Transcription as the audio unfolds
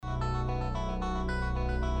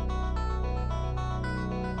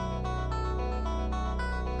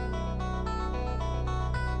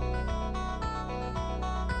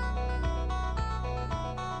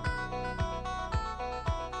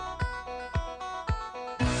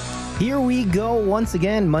Here we go once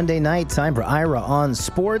again, Monday night, time for Ira On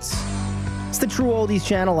Sports. It's the True Oldies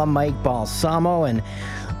channel. I'm Mike Balsamo, and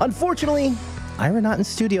unfortunately, Ira not in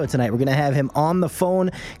studio tonight. We're going to have him on the phone.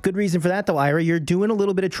 Good reason for that, though, Ira. You're doing a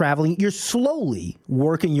little bit of traveling. You're slowly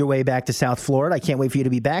working your way back to South Florida. I can't wait for you to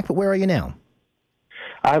be back, but where are you now?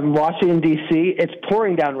 I'm in Washington, D.C. It's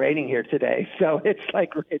pouring down raining here today, so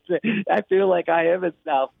I feel like I am in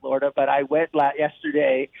South Florida, but I went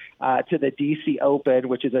yesterday to the D.C. Open,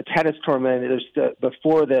 which is a tennis tournament. It was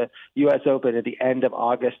before the U.S. Open at the end of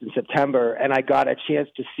August and September, and I got a chance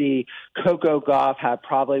to see Coco Gauff have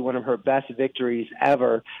probably one of her best victories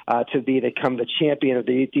ever to become the champion of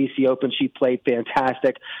the D.C. Open. She played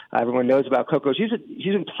fantastic. Everyone knows about Coco. She's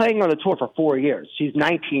been playing on the tour for 4 years. She's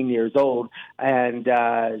 19 years old, and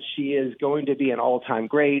she is going to be an all-time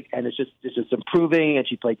great, and it's just improving, and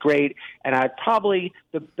she played great. And I had probably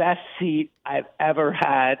the best seat I've ever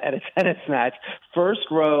had at a tennis match, first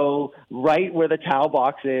row, right where the towel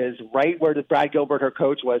box is, right where Brad Gilbert, her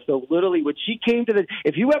coach, was. So literally when she came to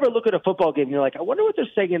if you ever look at a football game, you're like, I wonder what they're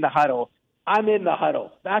saying in the huddle. I'm in the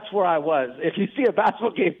huddle. That's where I was. If you see a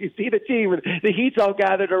basketball game, you see the team, and the Heat's all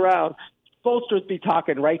gathered around. Bolsters be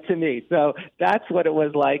talking right to me. So that's what it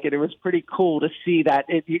was like, and it was pretty cool to see that.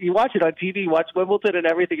 You watch it on TV, watch Wimbledon and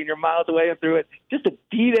everything, and you're miles away and through it. Just to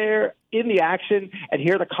be there in the action and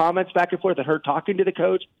hear the comments back and forth and her talking to the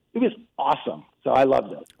coach, it was awesome. So I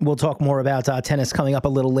loved it. We'll talk more about tennis coming up a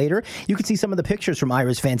little later. You can see some of the pictures from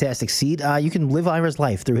Ira's fantastic seat. You can live Ira's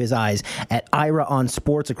life through his eyes at Ira On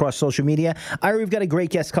Sports across social media. Ira, we've got a great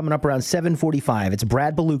guest coming up around 7:45. It's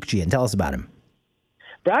Brad Baluchian. Tell us about him.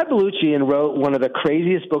 Brad Baluchian wrote one of the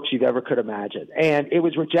craziest books you ever could imagine, and it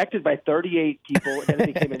was rejected by 38 people, and then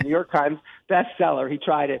it became a New York Times bestseller. He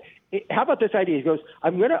tried it. How about this idea? He goes,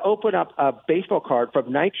 I'm going to open up a baseball card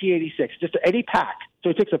from 1986, just any pack. So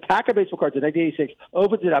he takes a pack of baseball cards in 1986,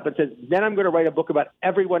 opens it up, and says, then I'm going to write a book about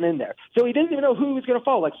everyone in there. So he didn't even know who he was going to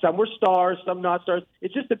follow. Like, some were stars, some not stars.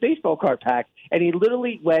 It's just a baseball card pack. And he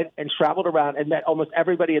literally went and traveled around and met almost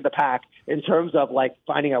everybody in the pack in terms of, like,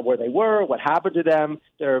 finding out where they were, what happened to them,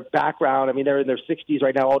 their background. I mean, they're in their 60s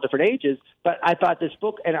right now, all different ages. But I thought this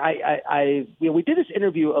book, and we did this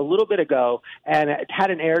interview a little bit ago, and it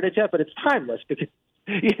hadn't aired it yet, but it's timeless because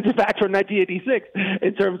it's back from 1986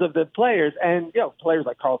 in terms of the players, and players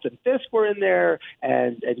like Carlton Fisk were in there,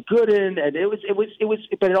 and Gooden, and it was,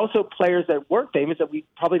 but also players that weren't famous that we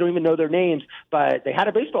probably don't even know their names, but they had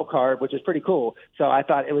a baseball card, which is pretty cool. So I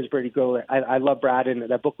thought it was pretty cool. I love Brad, and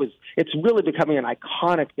that book it's really becoming an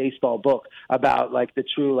iconic baseball book about like the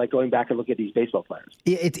true, like going back and look at these baseball players.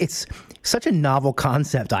 It's such a novel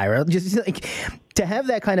concept, Ira. Just like to have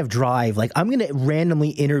that kind of drive, like I'm going to randomly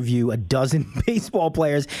interview a dozen baseball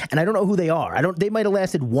players, and I don't know who they are. They might have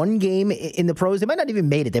lasted one game in the pros. They might not even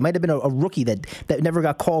made it. They might have been a rookie that never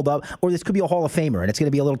got called up, or this could be a Hall of Famer, and it's going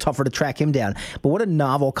to be a little tougher to track him down. But what a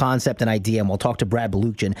novel concept and idea, and we'll talk to Brad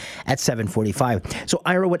Baluchian at 7:45. So,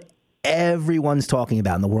 Ira, what everyone's talking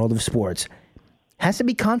about in the world of sports has to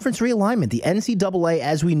be conference realignment. The NCAA,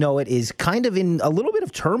 as we know it, is kind of in a little bit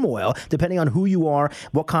of turmoil, depending on who you are,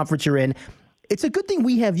 what conference you're in. It's a good thing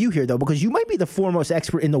we have you here, though, because you might be the foremost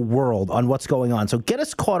expert in the world on what's going on. So get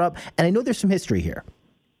us caught up, and I know there's some history here.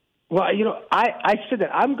 Well, I said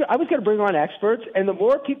that I was going to bring on experts, and the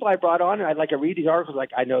more people I brought on, and I read these articles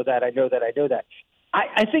like, I know that.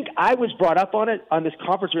 I think I was brought up on this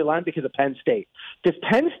conference realignment because of Penn State. Because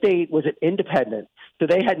Penn State was an independent, so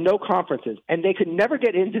they had no conferences, and they could never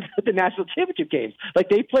get into the national championship games. Like,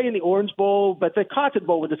 they play in the Orange Bowl, but the Cotton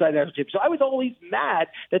Bowl would decide the national championship. So I was always mad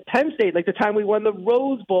that Penn State, like the time we won the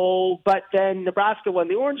Rose Bowl, but then Nebraska won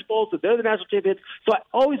the Orange Bowl, so they're the national champions. So I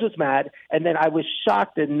always was mad, and then I was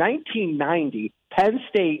shocked in 1990, Penn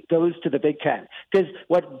State goes to the Big Ten. Because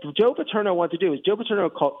what Joe Paterno wanted to do is Joe Paterno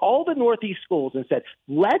called all the Northeast schools and said,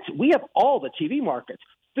 we have all the TV markets.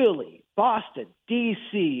 Philly, Boston,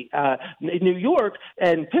 D.C., New York,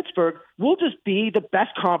 and Pittsburgh will just be the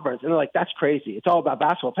best conference. And they're like, that's crazy. It's all about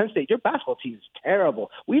basketball. Penn State, your basketball team is terrible.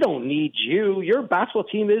 We don't need you. Your basketball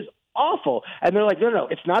team is awful. And they're like, no,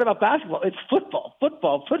 it's not about basketball. It's football.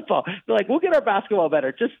 They're like, we'll get our basketball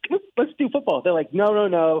better. Just let's do football. They're like,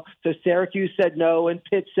 no. So Syracuse said no, and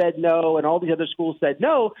Pitt said no, and all these other schools said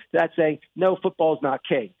no. That's saying, no, football's not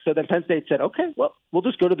king. So then Penn State said, okay, well, we'll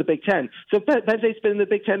just go to the Big Ten. So Penn State's been in the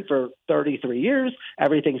Big Ten for 33 years.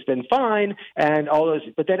 Everything's been fine. And all those.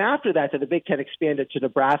 But then after that, the Big Ten expanded to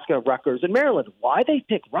Nebraska, Rutgers, and Maryland. Why they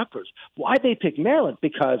pick Rutgers? Why they pick Maryland?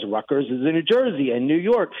 Because Rutgers is in New Jersey and New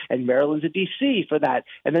York, and Maryland's in D.C. for that.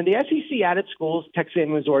 And then the SEC added schools, Texas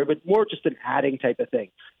and Missouri, but more just an adding type of thing.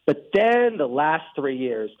 But then the last 3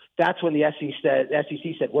 years, that's when the SEC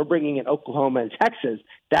said, we're bringing in Oklahoma and Texas.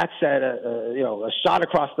 That said, a shot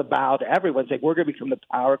across the bow to everyone saying we're going to become the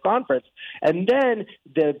power conference. And then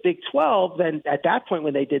the Big 12, then at that point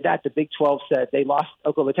when they did that, the Big 12 said they lost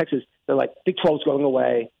Oklahoma, Texas. They're like, Big 12's going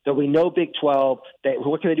away. There'll be no Big 12.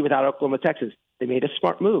 What can they do without Oklahoma, Texas? They made a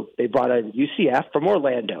smart move. They brought in UCF from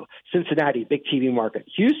Orlando, Cincinnati, big TV market,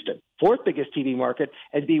 Houston, fourth biggest TV market,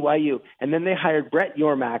 and BYU. And then they hired Brett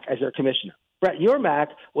Yormark as their commissioner. Brett Yormark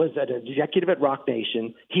was an executive at Rock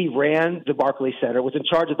Nation. He ran the Barclays Center, was in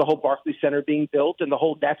charge of the whole Barclays Center being built and the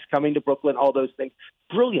whole Nets coming to Brooklyn, all those things.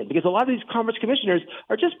 Brilliant, because a lot of these conference commissioners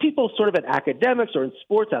are just people sort of in academics or in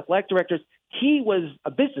sports, athletic directors. He was a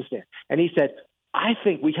businessman, and he said, I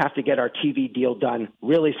think we have to get our TV deal done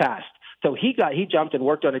really fast. So he jumped and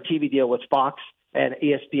worked on a TV deal with Fox and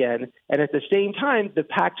ESPN, and at the same time, the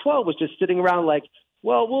Pac-12 was just sitting around like,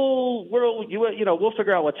 well, we'll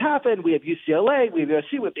figure out what's happened. We have UCLA, we have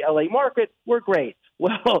USC, with the LA market. We're great.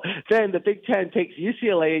 Well, then the Big Ten takes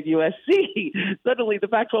UCLA and USC. Suddenly, the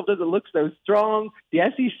Pac-12 doesn't look so strong. The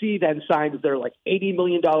SEC then signs their like $80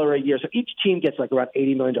 million a year. So each team gets like around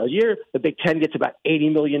 $80 million a year. The Big Ten gets about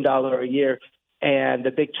 $80 million a year. And the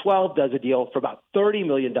Big 12 does a deal for about $30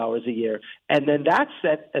 million a year. And then that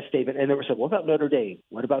set a statement. And they were said, what about Notre Dame?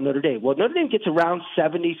 What about Notre Dame? Well, Notre Dame gets around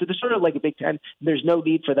 70. So they're sort of like a Big 10. There's no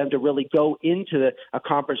need for them to really go into a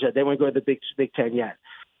conference yet. They won't go to the Big 10 yet.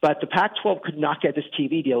 But the Pac-12 could not get this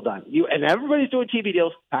TV deal done. And everybody's doing TV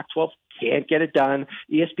deals. Pac-12 can't get it done.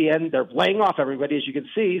 ESPN, they're laying off everybody, as you can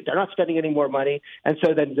see. They're not spending any more money. And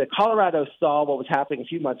so then the Colorado saw what was happening a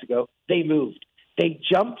few months ago. They moved. They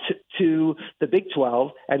jumped to the Big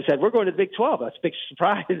 12 and said, we're going to the Big 12. That's a big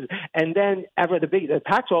surprise. And then the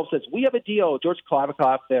Pac-12 says, we have a deal. George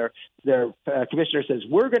Klavikoff, their commissioner, says,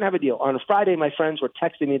 we're going to have a deal. On a Friday, my friends were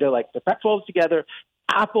texting me. They're like, the Pac-12's together.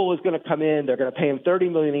 Apple is going to come in. They're going to pay him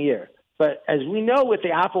 $30 million a year. But as we know with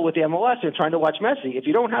the Apple, with the MLS, they're trying to watch Messi. If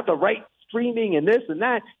you don't have the right streaming and this and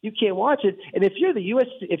that, you can't watch it. And if you're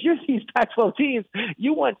these Pac-12 teams,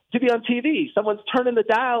 you want to be on TV. Someone's turning the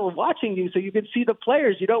dial and watching you so you can see the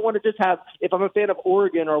players. You don't want to just have, if I'm a fan of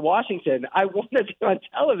Oregon or Washington, I want to be on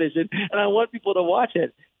television and I want people to watch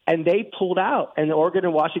it. And they pulled out, and Oregon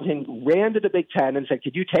and Washington ran to the Big Ten and said,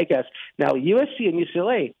 could you take us? Now, USC and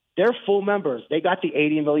UCLA, they're full members. They got the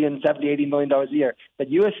 $80 million a year. But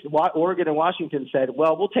Oregon and Washington said,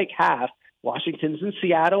 well, we'll take half. Washington's in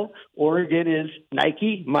Seattle. Oregon is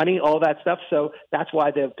Nike, money, all that stuff. So that's why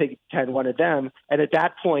the Big Ten wanted them. And at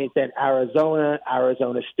that point, then Arizona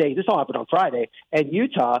State, this all happened on Friday, and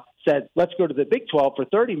Utah said, let's go to the Big 12 for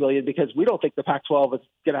 $30 million because we don't think the Pac-12 is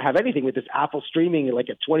going to have anything with this Apple streaming like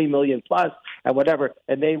at $20 million plus and whatever.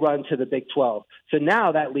 And they run to the Big 12. So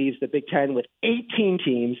now that leaves the Big 10 with 18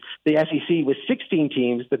 teams, the SEC with 16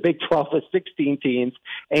 teams, the Big 12 with 16 teams,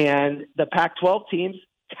 and the Pac-12 teams,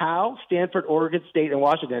 Cal, Stanford, Oregon State, and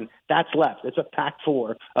Washington, that's left. It's a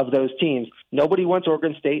Pac-4 of those teams. Nobody wants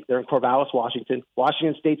Oregon State. They're in Corvallis, Washington.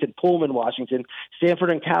 Washington State's in Pullman, Washington. Stanford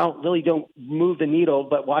and Cal really don't move the needle,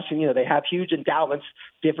 but Washington, they have huge endowments.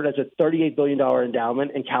 Stanford has a $38 billion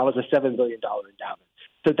endowment, and Cal has a $7 billion endowment.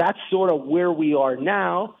 So that's sort of where we are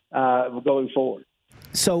now going forward.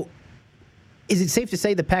 So is it safe to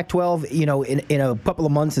say the Pac-12, in a couple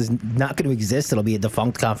of months is not going to exist? It'll be a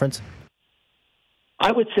defunct conference?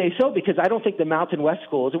 I would say so, because I don't think the Mountain West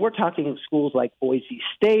schools, and we're talking schools like Boise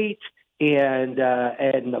State and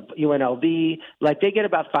UNLV, like they get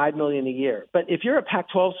about $5 million a year. But if you're a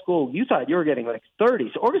Pac-12 school, you thought you were getting like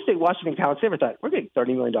 30. So Oregon State, Washington, Cal, and Stanford thought we're getting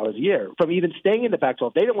 $30 million a year from even staying in the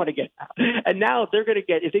Pac-12. They didn't want to get out. And now they're going to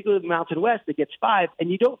get, if they go to the Mountain West, it gets 5.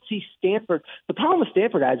 And you don't see Stanford. The problem with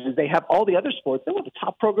Stanford is they have all the other sports. They have the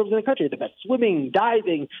top programs in the country. The best swimming,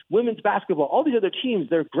 diving, women's basketball, all these other teams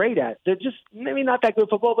they're great at. They're just maybe not that good at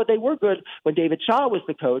football, but they were good when David Shaw was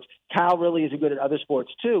the coach. Cal really isn't good at other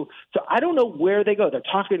sports too. So I don't know where they go. They're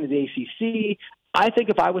talking to the ACC. I think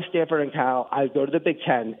if I was Stanford and Cal, I'd go to the Big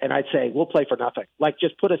Ten and I'd say, we'll play for nothing. Like,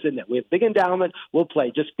 just put us in there. We have big endowment. We'll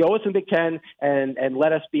play. Just go us in Big Ten and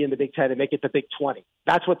let us be in the Big Ten and make it the Big 20.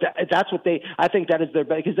 I think that is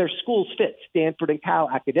because their schools fit. Stanford and Cal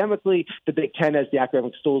academically. The Big Ten has the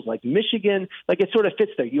academic schools like Michigan. Like, it sort of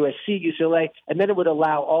fits there. USC, UCLA. And then it would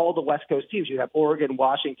allow all the West Coast teams. You have Oregon,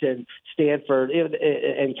 Washington, Stanford,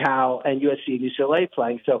 and Cal, and USC and UCLA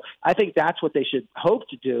playing. So I think that's what they should hope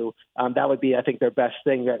to do. That would be, I think, their best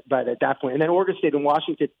thing. But at that point, and then Oregon State and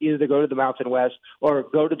Washington either go to the Mountain West or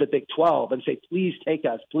go to the Big 12 and say, please take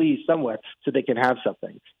us, please, somewhere, so they can have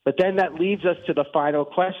something. But then that leads us to the final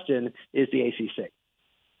question, is the ACC.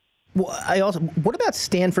 Well, what about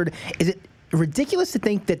Stanford? Is it ridiculous to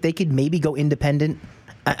think that they could maybe go independent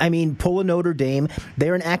I mean, pull a Notre Dame.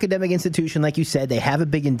 They're an academic institution, like you said. They have a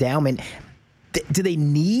big endowment. Do they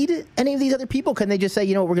need any of these other people? Can they just say,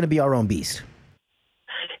 we're going to be our own beast?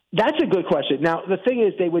 That's a good question. Now, the thing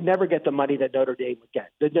is, they would never get the money that Notre Dame would get.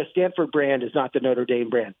 The Stanford brand is not the Notre Dame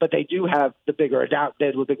brand, but they do have the bigger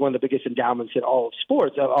one of the biggest endowments in all of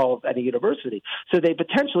sports, all of any university. So they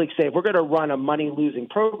potentially say, if we're going to run a money-losing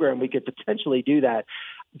program, we could potentially do that.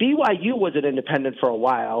 BYU was an independent for a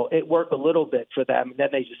while. It worked a little bit for them, and then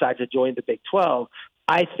they decided to join the Big 12.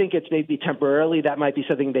 I think it's maybe temporarily that might be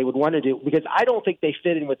something they would want to do because I don't think they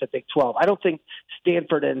fit in with the Big 12. I don't think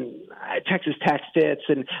Stanford and Texas Tech fits,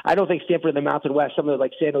 and I don't think Stanford and the Mountain West, something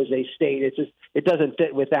like San Jose State, it doesn't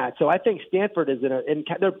fit with that. So I think Stanford is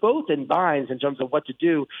they're both in binds in terms of what to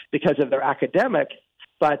do because of their academic,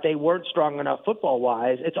 but they weren't strong enough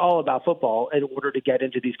football-wise. It's all about football in order to get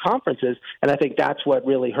into these conferences, and I think that's what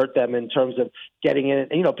really hurt them in terms of getting in.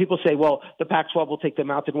 And, people say, well, the Pac-12 will take the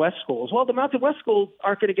Mountain West schools. Well, the Mountain West schools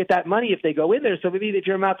aren't going to get that money if they go in there, so maybe if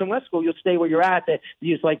you're a Mountain West school, you'll stay where you're at. That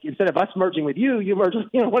you just instead of us merging with you, you merge with,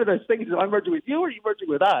 one of those things, I'm merging with you or you merging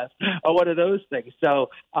with us, or one of those things. So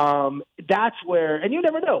that's where, and you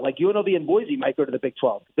never know, like UNLV and Boise might go to the Big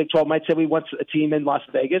 12. The Big 12 might say we want a team in Las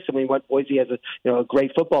Vegas and we want Boise as a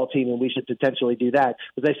great football team, and we should potentially do that.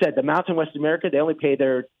 As I said, the Mountain West America, they only pay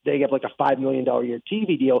they have like a $5 million a year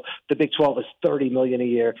TV deal. The Big 12 is $30 million a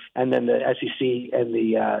year, and then the SEC and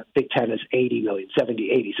the Big 10 is $80 million,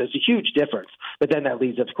 70, 80. So it's a huge difference. But then that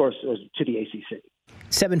leads, of course, to the ACC.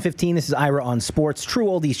 7:15, this is Ira on Sports, True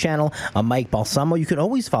Oldies channel. I'm Mike Balsamo. You can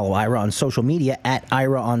always follow Ira on social media at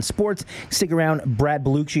Ira on Sports. Stick around. Brad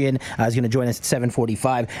Baluchian is going to join us at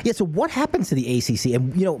 7:45. Yeah, so what happens to the ACC?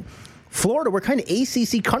 And, Florida, we're kind of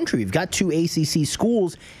ACC country. We've got 2 ACC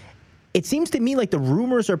schools. It seems to me like the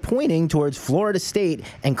rumors are pointing towards Florida State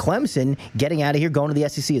and Clemson getting out of here, going to the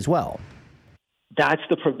SEC as well. That's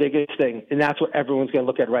the biggest thing, and that's what everyone's going to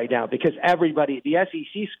look at right now because the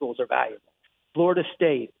SEC schools are valuable. Florida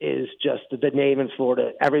State is just the name in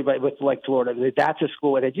Florida. Everybody with Florida, that's a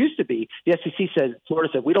school. And it used to be the SEC Florida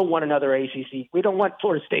said, we don't want another ACC. We don't want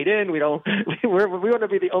Florida State in. We want to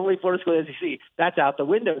be the only Florida school in the SEC. That's out the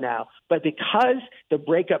window now. But because the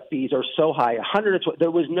breakup fees are so high,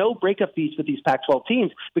 there was no breakup fees for these Pac-12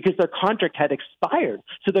 teams because their contract had expired.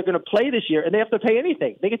 So they're going to play this year and they have to pay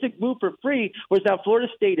anything. They get to move for free. Whereas now Florida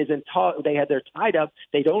State they're tied up.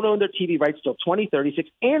 They don't own their TV rights till 2036,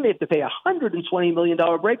 and they have to pay $120 million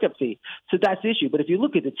breakup fee. So that's the issue. But if you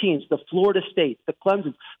look at the teams, the Florida State, the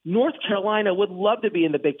Clemson, North Carolina would love to be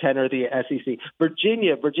in the Big Ten or the SEC.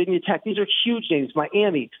 Virginia Tech, these are huge names.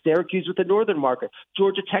 Miami, Syracuse with the Northern market,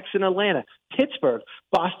 Georgia Tech in Atlanta, Pittsburgh,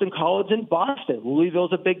 Boston College in Boston.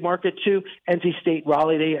 Louisville's a big market too. NC State,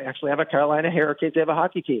 Raleigh, they actually have a Carolina Hurricanes. They have a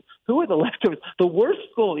hockey team. Who are the leftovers? The worst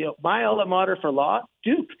school, my alma mater for law,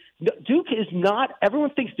 Duke. Duke is not –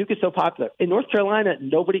 everyone thinks Duke is so popular. In North Carolina,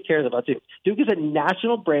 nobody cares about Duke. Duke is a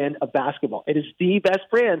national brand of basketball. It is the best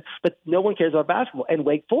brand, but no one cares about basketball. And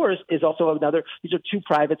Wake Forest is also another – these are 2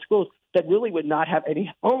 private schools that really would not have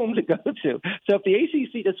any home to go to. So if the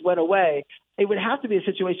ACC just went away, it would have to be a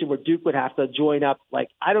situation where Duke would have to join up.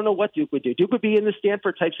 I don't know what Duke would do. Duke would be in the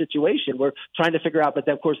Stanford-type situation. We're trying to figure out, but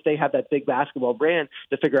then, of course, they have that big basketball brand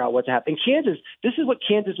to figure out what to happen. And Kansas, this is what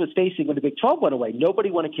Kansas was facing when the Big 12 went away.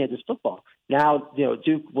 Nobody wanted Kansas football. Now,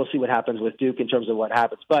 Duke, we'll see what happens with Duke in terms of what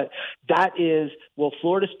happens. But that is, will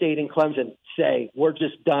Florida State and Clemson say, we're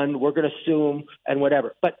just done, we're going to assume, and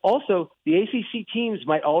whatever. But also, the ACC teams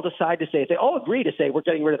might all decide to say, if they all agree to say we're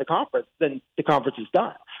getting rid of the conference, then the conference is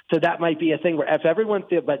done. So that might be a thing where if everyone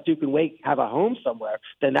feels that Duke and Wake have a home somewhere,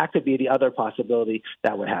 then that could be the other possibility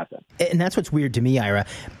that would happen. And that's what's weird to me, Ira.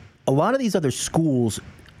 A lot of these other schools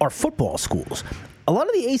are football schools. A lot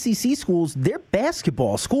of the ACC schools, they're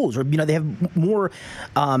basketball schools, or they have more,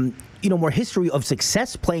 more history of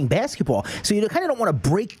success playing basketball. So you kind of don't want to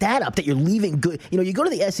break that up. That you're leaving good. You go to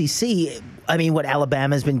the SEC. I mean,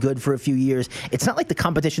 Alabama's been good for a few years. It's not like the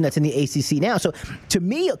competition that's in the ACC now. So to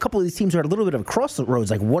me, a couple of these teams are a little bit of a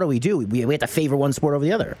crossroads. Like, what do? We have to favor one sport over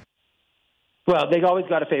the other. Well, they always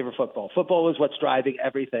got to favor football. Football is what's driving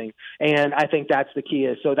everything, and I think that's the key.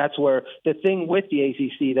 So that's where the thing with the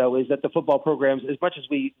ACC, though, is that the football programs, as much as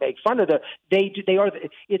we make fun of them, they are.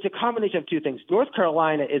 It's a combination of 2 things. North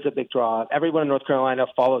Carolina is a big draw. Everyone in North Carolina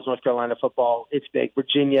follows North Carolina football. It's big.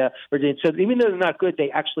 Virginia. So even though they're not good,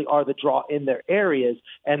 they actually are the draw in their areas,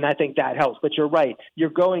 and I think that helps. But you're right.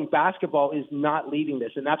 Basketball is not leading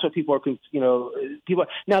this, and that's what people are. People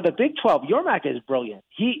now the Big 12. Yormark is brilliant.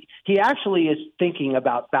 He actually is thinking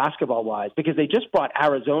about basketball-wise because they just brought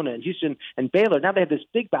Arizona and Houston and Baylor. Now they have this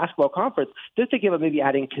big basketball conference. They're thinking about maybe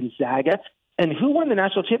adding Gonzaga. And who won the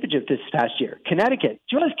national championship this past year? Connecticut. Do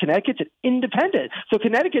you realize Connecticut's an independent? So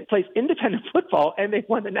Connecticut plays independent football, and they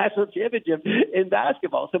won the national championship in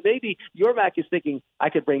basketball. So maybe Yormark is thinking,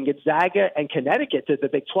 I could bring Gonzaga and Connecticut to the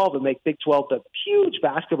Big 12 and make Big 12 the huge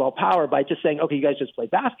basketball power by just saying, okay, you guys just play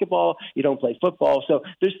basketball, you don't play football. So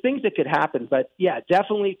there's things that could happen. But, yeah,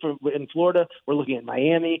 definitely in Florida, we're looking at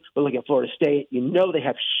Miami, we're looking at Florida State. You know they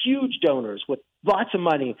have huge donors with lots of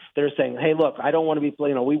money that are saying, hey, look, I don't want to be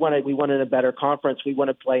playing, we want in a better conference. We want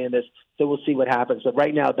to play in this, so we'll see what happens. But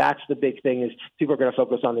right now, that's the big thing is people are going to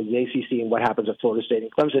focus on the ACC and what happens at Florida State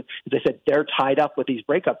and Clemson. As I said, they're tied up with these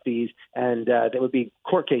breakup fees, and there would be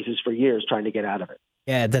court cases for years trying to get out of it.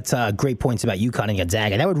 Yeah, that's great points about UConn and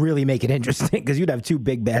Gonzaga. That would really make it interesting because you'd have two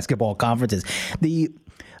big basketball conferences. The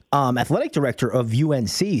athletic director of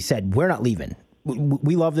UNC said, we're not leaving.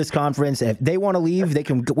 We love this conference. If they want to leave, they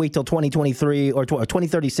can wait till 2023 or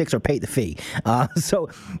 2036 or pay the fee. So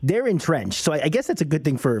they're entrenched. So I guess that's a good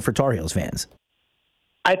thing for Tar Heels fans.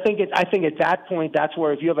 I think at that point, that's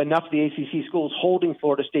where if you have enough of the ACC schools holding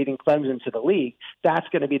Florida State and Clemson to the league, that's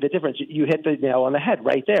going to be the difference. You hit the nail on the head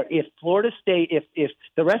right there. If Florida State, if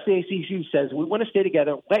the rest of the ACC says we want to stay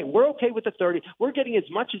together, hey, we're okay with the 30. We're getting as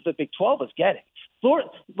much as the Big 12 is getting.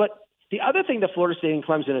 But the other thing that Florida State and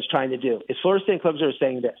Clemson is trying to do is Florida State and Clemson are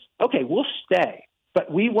saying this, okay, we'll stay,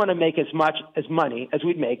 but we want to make as much as money as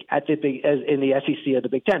we'd make at in the SEC or the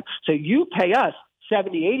Big Ten. So you pay us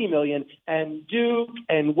 70, 80 million, and Duke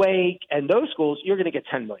and Wake and those schools, you're going to get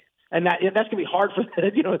 10 million. And that's going to be hard for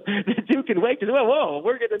Duke and Wake to do. Whoa,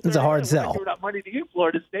 we're going to. It's a hard sell. We're not money to you,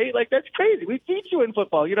 Florida State. Like that's crazy. We beat you in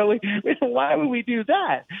football. Why would we do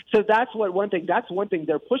that? So that's one thing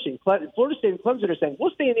they're pushing. Florida State and Clemson are saying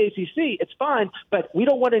we'll stay in the ACC. It's fine, but we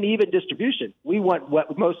don't want an even distribution. We want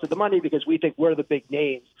most of the money because we think we're the big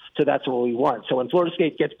names. So that's what we want. So when Florida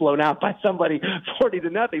State gets blown out by somebody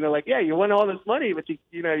 40-0, they're like, yeah, you won all this money, but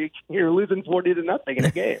you're losing 40-0 in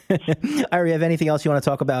a game. Ira, you have anything else you want to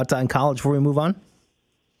talk about in college before we move on?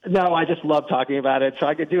 No, I just love talking about it, so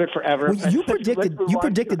I could do it forever. Well, you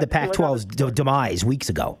predicted the Pac-12's demise weeks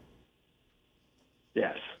ago.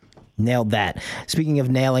 Yes. Nailed that. Speaking of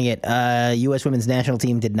nailing it, U.S. women's national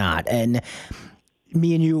team did not. And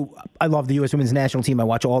me and you, I love the U.S. women's national team. I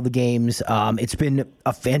watch all the games. It's been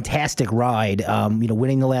a fantastic ride,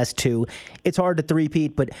 winning the last two. It's hard to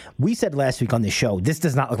three-peat, but we said last week on the show, this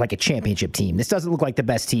does not look like a championship team. This doesn't look like the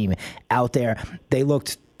best team out there. They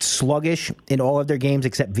looked sluggish in all of their games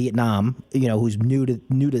except Vietnam, who's new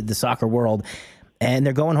to the soccer world, and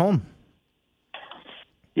they're going home.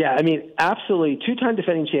 Yeah, I mean, absolutely. Two-time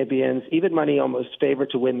defending champions, even money almost favored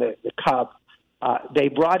to win the Cup. They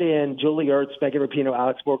brought in Julie Ertz, Megan Rapinoe,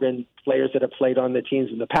 Alex Morgan, players that have played on the teams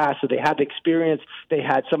in the past. So they have the experience. They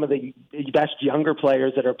had some of the best younger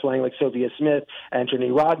players that are playing, like Sophia Smith, Anthony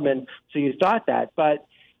Rodman. So you thought that. But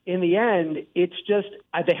in the end, it's just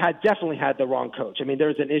they definitely had the wrong coach. I mean,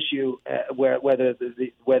 there's an issue whether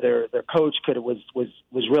their coach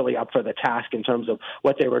was really up for the task in terms of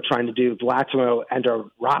what they were trying to do. Vlatimo and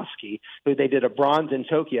Orlovsky, who they did a bronze in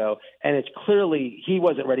Tokyo, and it's clearly he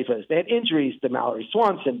wasn't ready for this. They had injuries to Mallory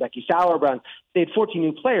Swanson, Becky Sauerbrunn. They had 14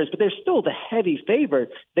 new players, but they're still the heavy favorite.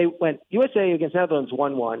 They went USA against Netherlands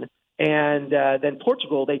 1-1. And then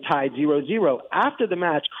Portugal, they tied 0-0. After the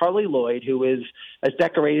match, Carly Lloyd, who is as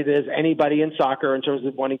decorated as anybody in soccer in terms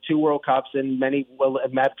of winning 2 World Cups and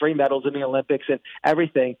 3 medals in the Olympics and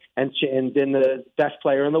everything, and been the best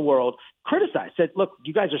player in the world, criticized, said, look,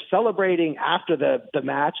 you guys are celebrating after the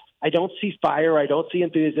match. I don't see fire. I don't see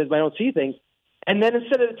enthusiasm. I don't see things. And then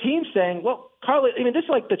instead of the team saying, well, Carly, I mean, this is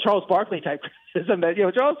like the Charles Barkley type criticism that,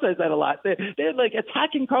 Charles says that a lot. They're like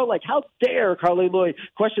attacking Carly, like, how dare Carly Lloyd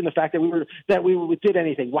question the fact that we did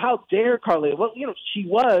anything? Well, how dare Carly? Well, she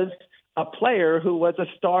was a player who was a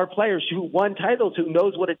star player who won titles, who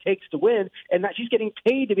knows what it takes to win, and that she's getting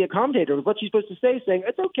paid to be a commentator. What she's supposed to say, saying,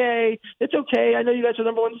 it's okay. I know you guys are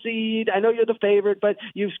number 1 seed. I know you're the favorite, but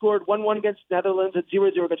you've scored 1-1 against Netherlands and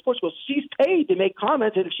 0-0 against Portugal. She's paid to make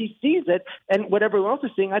comments, and if she sees it and what everyone else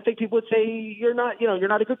is seeing, I think people would say you're not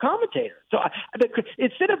a good commentator. So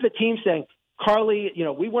instead of the team saying, Carly,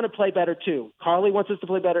 we want to play better too. Carly wants us to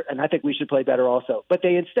play better, and I think we should play better also. But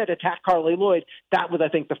they instead attack Carly Lloyd. That was, I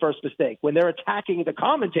think, the first mistake. When they're attacking the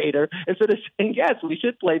commentator instead of saying, yes, we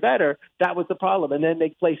should play better, that was the problem. And then they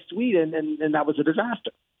play Sweden, and that was a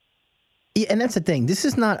disaster. Yeah, and that's the thing. This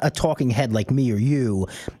is not a talking head like me or you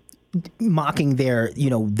mocking their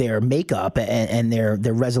makeup and their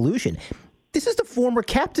resolution. This is the former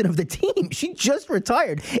captain of the team. She just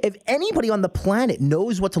retired. If anybody on the planet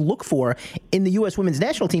knows what to look for in the U.S. women's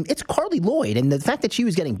national team, it's Carly Lloyd. And the fact that she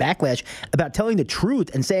was getting backlash about telling the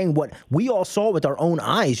truth and saying what we all saw with our own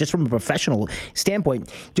eyes, just from a professional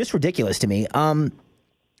standpoint, just ridiculous to me.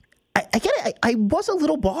 I was a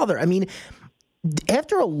little bothered. I mean,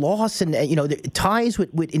 after a loss and ties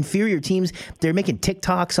with inferior teams, they're making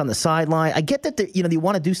TikToks on the sideline. I get that they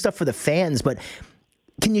want to do stuff for the fans, but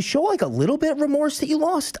can you show like a little bit of remorse that you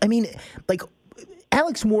lost? I mean, like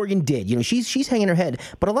Alex Morgan did. She's hanging her head,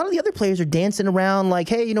 but a lot of the other players are dancing around like,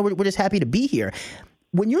 hey, we're just happy to be here.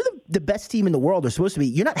 When you're the best team in the world, or supposed to be,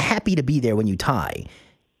 you're not happy to be there when you tie.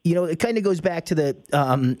 It kind of goes back to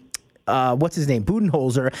the what's his name,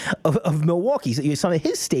 Budenholzer of Milwaukee. So some of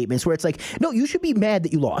his statements where it's like, no, you should be mad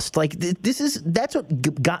that you lost. Like that's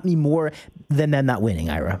what got me more than them not winning,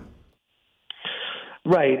 Ira.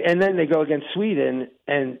 Right, and then they go against Sweden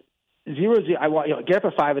and 0-0. I get up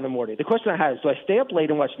at 5 in the morning. The question I have is, do I stay up late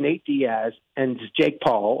and watch Nate Diaz and Jake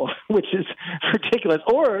Paul, which is ridiculous,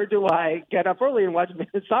 or do I get up early and watch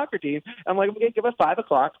the soccer team? I'm like, I'm going to give it 5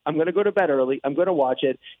 o'clock. I'm going to go to bed early. I'm going to watch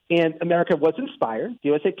it. And America was inspired. The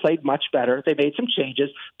USA played much better. They made some changes,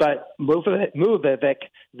 but Muvovic,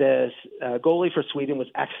 the goalie for Sweden, was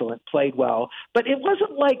excellent, played well. But it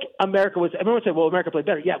wasn't like America was – everyone said, well, America played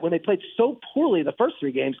better. Yeah, when they played so poorly the first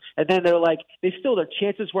 3 games, and then they're like – their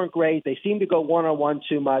chances weren't great. They seemed to go one-on-one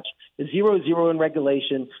too much. 0-0 in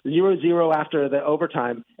regulation, 0-0 after the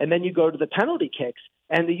overtime, and then you go to the penalty kicks.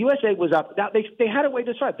 And the USA was up. Now, they had a way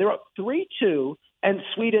to survive. They were up 3-2, and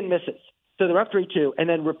Sweden misses. So they're up 3-2. And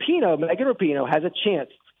then Megan Rapinoe has a chance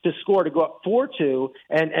to score to go up 4-2,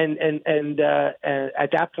 and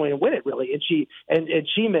at that point and win it really. And she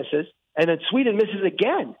misses, and then Sweden misses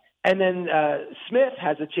again. And then Smith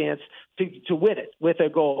has a chance to win it with a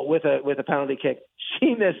goal, with a penalty kick.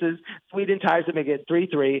 She misses. Sweden ties to make it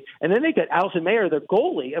 3-3. And then they get Alison Mayer, their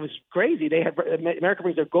goalie. It was crazy. America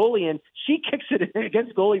brings their goalie in. She kicks it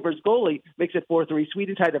against goalie versus goalie, makes it 4-3.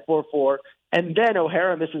 Sweden tied at 4-4. And then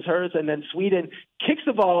O'Hara misses hers. And then Sweden kicks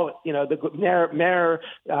the ball. The Mayer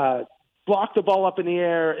blocked the ball up in the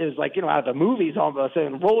air, is like, out of the movies almost,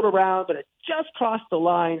 and rolled around, but it just crossed the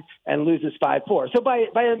line and loses 5-4. So by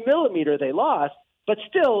a millimeter they lost, but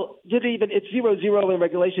still, it's 0-0 in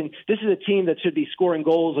regulation. This is a team that should be scoring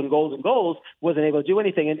goals and goals and goals, wasn't able to do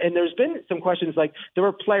anything. And there's been some questions, like there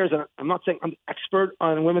were players, and I'm not saying I'm an expert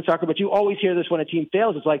on women's soccer, but you always hear this when a team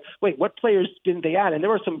fails. It's like, wait, what players didn't they add? And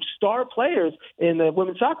there were some star players in the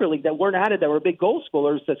women's soccer league that weren't added, that were big goal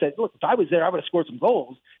scorers, that said, look, if I was there, I would have scored some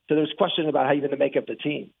goals. So there's questions about how you're going to make up the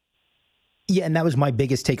team. Yeah, and that was my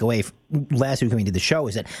biggest takeaway last week when we did the show,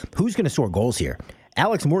 is that who's going to score goals here?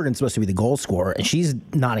 Alex Morgan's supposed to be the goal scorer, and she's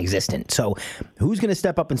non-existent. So who's going to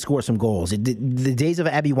step up and score some goals? The days of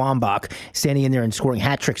Abby Wambach standing in there and scoring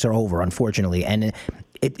hat tricks are over, unfortunately. And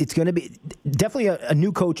it's going to be definitely a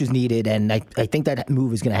new coach is needed, and I think that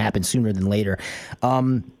move is going to happen sooner than later.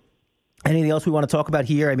 Anything else we want to talk about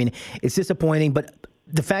here? I mean, it's disappointing, but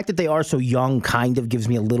the fact that they are so young kind of gives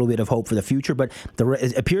me a little bit of hope for the future, but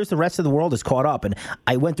it appears the rest of the world is caught up. And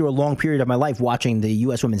I went through a long period of my life watching the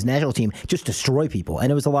U.S. women's national team just destroy people,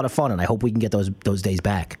 and it was a lot of fun, and I hope we can get those days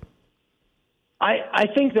back. I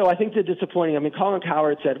think the disappointing, Colin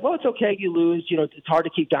Cowherd said, well, it's okay, you lose, it's hard to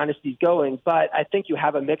keep dynasties going, but I think you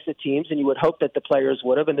have a mix of teams, and you would hope that the players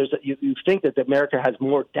would have, and you think that America has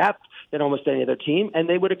more depth than almost any other team, and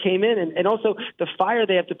they would have came in, and also the fire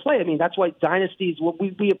they have to play. That's why dynasties,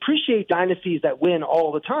 we appreciate dynasties that win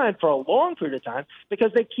all the time for a long period of time, because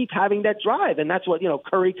they keep having that drive, and that's what,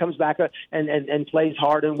 Curry comes back and plays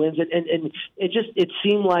hard and wins it, and it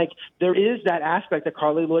seemed like there is that aspect that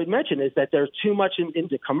Carly Lloyd mentioned, is that there's too much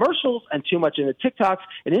into commercials and too much into TikToks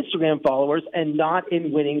and Instagram followers, and not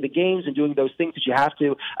in winning the games and doing those things that you have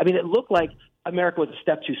to. It looked like America was a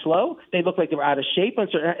step too slow. They looked like they were out of shape,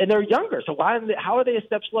 and they're younger. So how are they a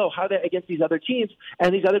step slow? How are they against these other teams?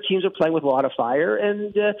 And these other teams are playing with a lot of fire.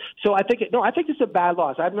 And so I think this is a bad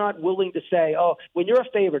loss. I'm not willing to say, when you're a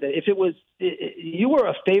favorite, if you were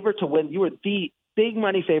a favorite to win, you were the big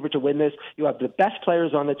money favorite to win this. You have the best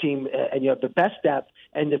players on the team, and you have the best depth.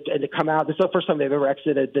 And to come out, this is the first time they've ever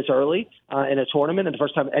exited this early in a tournament, and the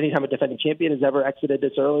first time anytime a defending champion has ever exited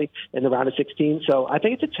this early in the round of 16. So I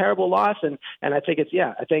think it's a terrible loss, and I think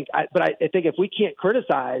I think if we can't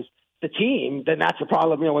criticize the team, then that's the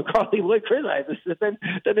problem. When Carly Lloyd criticizes, then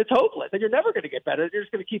it's hopeless, and you're never going to get better. You're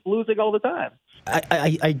just going to keep losing all the time.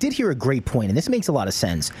 I did hear a great point, and this makes a lot of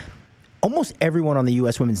sense. Almost everyone on the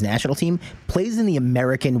U.S. women's national team plays in the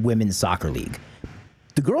American Women's Soccer League.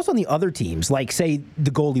 The girls on the other teams, like, say,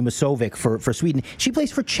 the goalie Masovic for Sweden, she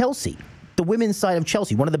plays for Chelsea. the women's side of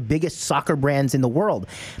Chelsea, one of the biggest soccer brands in the world.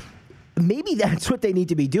 Maybe that's what they need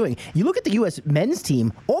to be doing. You look at the U.S. men's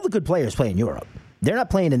team, all the good players play in Europe. They're not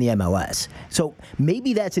playing in the MLS. So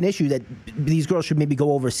maybe that's an issue that these girls should maybe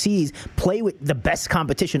go overseas, play with the best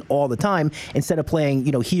competition all the time instead of playing,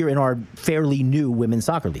 here in our fairly new women's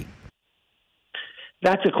soccer league.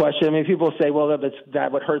 That's a question. I mean, people say, well,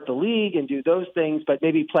 that would hurt the league and do those things, but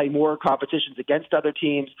maybe play more competitions against other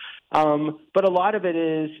teams. But a lot of it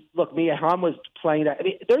is, look, Mia Hamm was playing that. I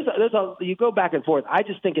mean, you go back and forth. I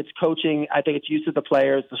just think it's coaching. I think it's use of the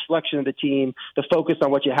players, the selection of the team, the focus on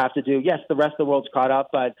what you have to do. Yes, the rest of the world's caught up,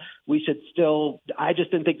 but we should still, I just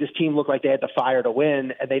didn't think this team looked like they had the fire to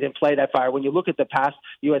win, and they didn't play that fire. When you look at the past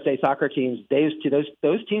USA soccer teams,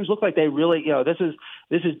 those teams look like they really, this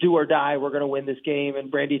is do or die. We're going to win this game. And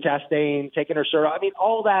Brandy Chastain taking her shirt off. I mean,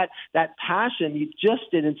 all that passion you just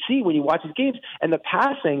didn't see when you watch these games. And the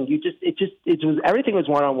passing, everything was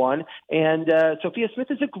one-on-one. And Sophia Smith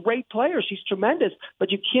is a great player. She's tremendous. But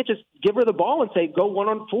you can't just give her the ball and say, go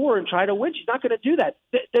 1-on-4 and try to win. She's not going to do that.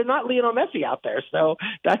 They're not Lionel Messi out there. So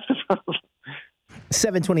that's the problem.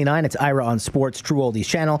 7:29, it's Ira On Sports, True Oldies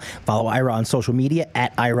channel. Follow Ira on social media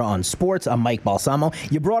at Ira On Sports. I'm Mike Balsamo.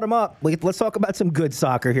 You brought him up. Let's talk about some good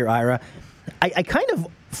soccer here, Ira. I kind of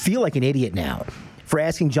feel like an idiot now for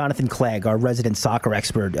asking Jonathan Clegg, our resident soccer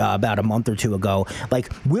expert, about a month or two ago,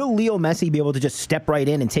 will Leo Messi be able to just step right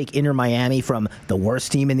in and take Inter Miami from the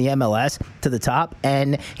worst team in the MLS to the top?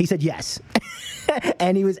 And he said yes.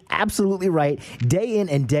 And he was absolutely right. Day in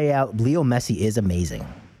and day out, Leo Messi is amazing.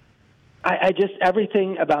 I just,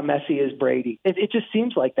 everything about Messi is Brady. It just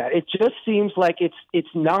seems like that. It just seems like it's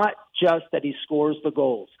not just that he scores the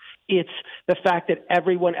goals. It's the fact that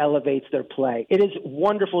everyone elevates their play. It is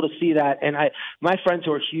wonderful to see that. And my friends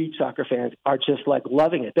who are huge soccer fans are just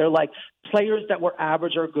loving it. They're like, players that were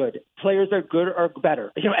average are good. Players that are good are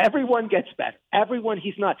better. Everyone gets better. Everyone,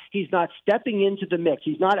 he's not stepping into the mix.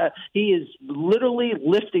 He is literally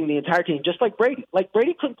lifting the entire team, just like Brady.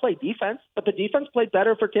 Brady couldn't play defense, but the defense played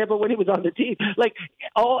better for Tampa when he was on the team.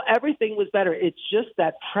 Everything was better. It's just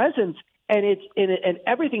that presence. And it's and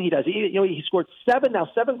everything he does. He scored 7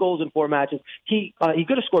 goals in 4 matches. He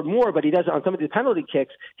could have scored more, but he doesn't on some of the penalty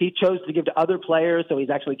kicks. He chose to give to other players, so he's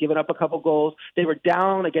actually given up a couple goals. They were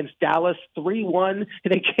down against Dallas 3-1.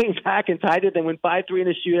 They came back and tied it. They went 5-3 in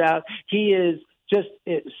a shootout. He is just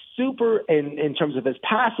super in terms of his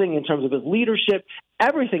passing, in terms of his leadership,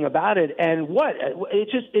 everything about it. And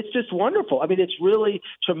it's just wonderful. I mean, it's really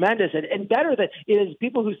tremendous and better that it is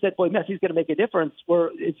people who said, boy, Messi's going to make a difference, where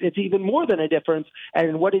it's even more than a difference.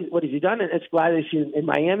 And what has he done? And it's glad that he's in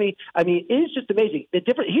Miami. I mean, it is just amazing.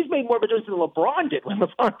 He's made more of a difference than LeBron did when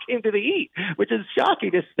LeBron came to the Heat, which is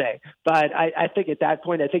shocking to say. But I think at that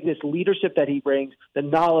point, I think this leadership that he brings, the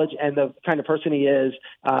knowledge and the kind of person he is,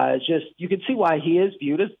 you can see why he is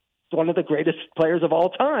viewed as one of the greatest players of all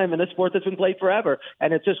time in a sport that's been played forever.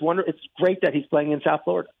 And it's just it's great that he's playing in South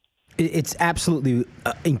Florida. It's absolutely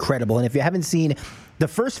incredible. And if you haven't seen, the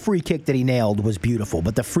first free kick that he nailed was beautiful,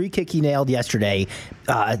 but the free kick he nailed yesterday,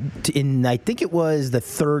 I think it was the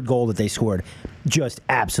third goal that they scored, just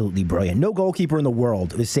absolutely brilliant. No goalkeeper in the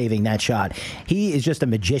world was saving that shot. He is just a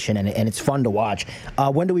magician, and it's fun to watch.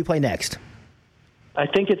 When do we play next? I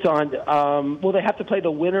think it's on. They have to play the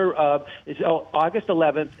winner of August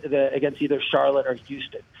 11th against either Charlotte or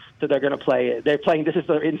Houston. So they're going to play. They're playing. This is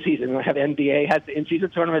their in-season. They have NBA has the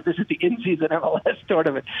in-season tournament. This is the in-season MLS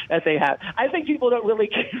tournament that they have. I think people don't really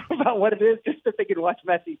care about what it is, just that they can watch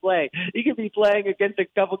Messi play. He could be playing against a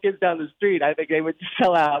couple kids down the street. I think they would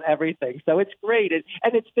sell out everything. So it's great, and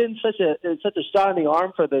it's been such a shot in the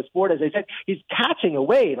arm for the sport. As I said, he's catching a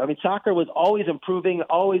wave. I mean, soccer was always improving.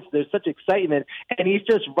 Always there's such excitement, and he's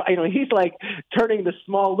just he's like turning the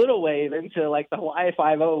small little wave into like the Hawaii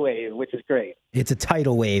 5-0 wave, which is great. It's a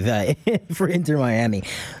tidal wave for Inter Miami.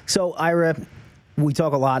 So, Ira, we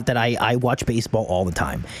talk a lot that I watch baseball all the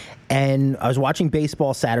time. And I was watching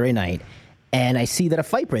baseball Saturday night, and I see that a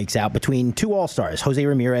fight breaks out between two All-Stars, Jose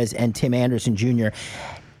Ramirez and Tim Anderson Jr.,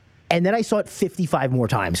 and then I saw it 55 more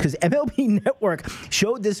times because MLB Network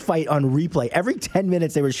showed this fight on replay. Every 10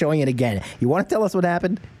 minutes, they were showing it again. You want to tell us what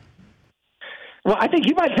happened? Well, I think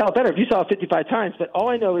you might tell better if you saw it 55 times, but all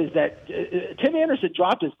I know is that Tim Anderson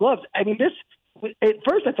dropped his gloves. I mean, at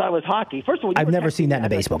first I thought it was hockey. First of all, I've never seen that in a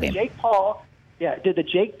baseball game. Did the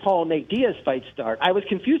Jake Paul-Nate Diaz fight start? I was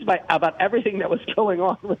confused about everything that was going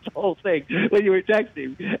on with the whole thing when you were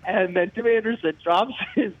texting. And then Tim Anderson drops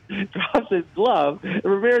his glove.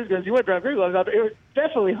 Ramirez goes, "You want to drop your glove?"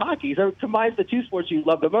 definitely hockey. So it combines the two sports you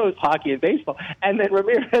love the most, hockey and baseball. And then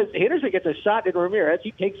Anderson gets a shot in Ramirez.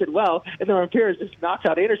 He takes it well, and then Ramirez just knocks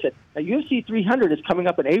out Anderson. Now, UFC 300 is coming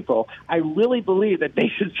up in April. I really believe that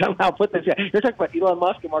they should somehow put this. You're talking about Elon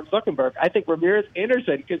Musk and Mark Zuckerberg. I think Ramirez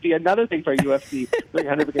Anderson could be another thing for UFC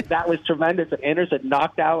 300 because that was tremendous. And Anderson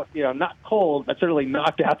knocked out, not cold, but certainly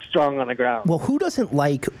knocked out strong on the ground. Well, who doesn't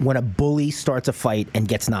like when a bully starts a fight and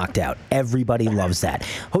gets knocked out? Everybody loves that.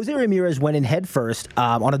 Jose Ramirez went in head first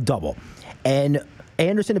on a double, and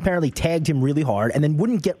Anderson apparently tagged him really hard and then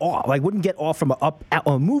wouldn't get off from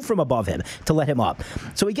move from above him to let him up.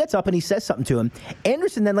 So he gets up and he says something to him.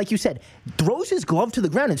 Anderson then, like you said, throws his glove to the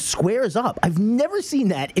ground and squares up. I've never seen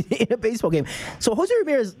that in a baseball game. So Jose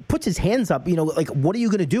Ramirez puts his hands up, like, what are you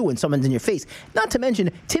going to do when someone's in your face? Not to mention,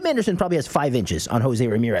 Tim Anderson probably has 5 inches on Jose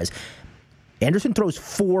Ramirez. Anderson throws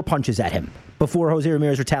 4 punches at him before Jose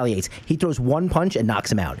Ramirez retaliates. He throws 1 punch and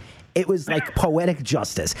knocks him out. It was like poetic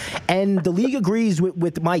justice. And the league agrees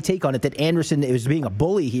with my take on it that Anderson is being a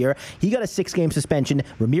bully here. He got a 6-game suspension.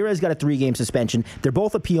 Ramirez got a 3-game suspension. They're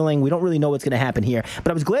both appealing. We don't really know what's going to happen here.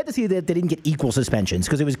 But I was glad to see that they didn't get equal suspensions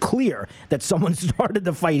because it was clear that someone started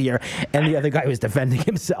the fight here and the other guy was defending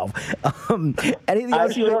himself. Anything else?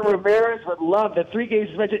 I'm sure Ramirez would love the 3-game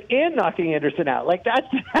suspension and knocking Anderson out. Like, that's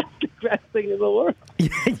the best thing in the world.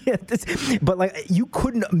 But you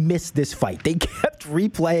couldn't miss this fight. They kept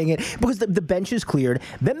replaying it because the bench is cleared.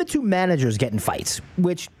 Then the 2 managers get in fights,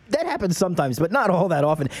 which that happens sometimes, but not all that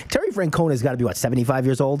often. Terry Francona's got to be, 75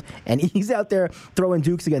 years old? And he's out there throwing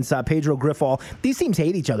dukes against Pedro Grifol. These teams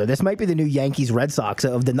hate each other. This might be the new Yankees-Red Sox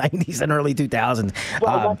of the 90s and early 2000s.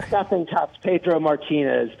 Well, that's nothing tops Pedro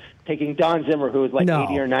Martinez taking Don Zimmer, who was 80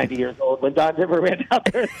 or 90 years old, when Don Zimmer ran out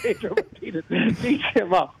there and Pedro Martinez beat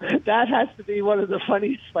him up. That has to be one of the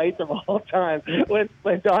funniest fights of all time. When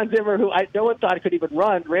Don Zimmer, who no one thought could even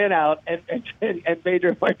run, ran out and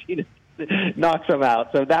Pedro Martinez knocks him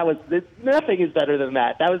out. So nothing is better than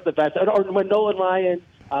that. That was the best. Or when Nolan Ryan,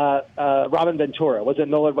 Robin Ventura. Was it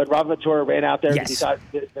Nolan when Robin Ventura ran out there because he thought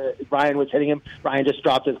Ryan was hitting him? Ryan just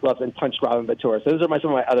dropped his gloves and punched Robin Ventura. So those are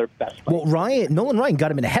some of my other best fights. Well, Nolan Ryan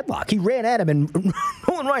got him in a headlock. He ran at him, and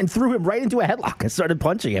Nolan Ryan threw him right into a headlock and started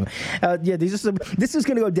punching him. This is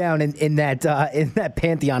going to go down in that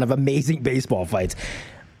pantheon of amazing baseball fights.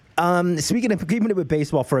 Speaking of keeping it with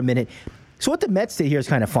baseball for a minute, so what the Mets did here is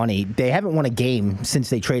kind of funny. They haven't won a game since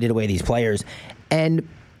they traded away these players, and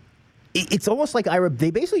it's almost like they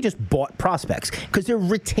basically just bought prospects because they're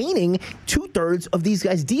retaining 2/3 of these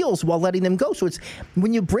guys' deals while letting them go. So it's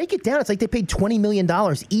when you break it down, it's like they paid $20 million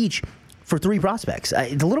each for 3 prospects.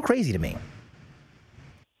 It's a little crazy to me.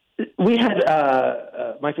 We had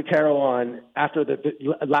Mike Vaccaro on after the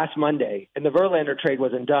last Monday, and the Verlander trade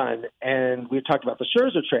wasn't done, and we talked about the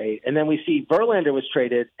Scherzer trade, and then we see Verlander was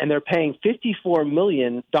traded, and they're paying $54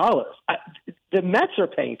 million. The Mets are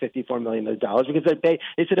paying $54 million because they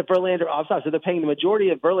said if Verlander opts out, so they're paying the majority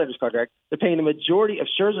of Verlander's contract. They're paying the majority of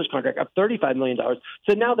Scherzer's contract of $35 million.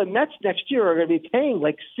 So now the Mets next year are going to be paying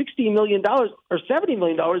like $60 million or $70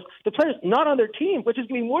 million to players not on their team, which is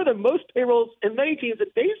going to be more than most payrolls in many teams in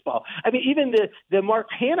baseball. I mean, even the Mark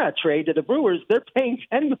Hanna trade to the Brewers, they're paying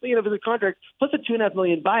 $10 million of his contract plus a $2.5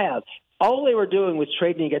 million buyout. All they were doing was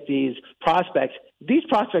trading to get these prospects. These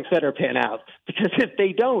prospects better pan out because if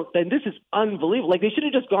they don't, then this is unbelievable. Like, they should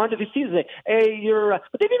have just gone to the season and say, hey,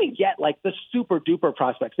 but they didn't get like the super duper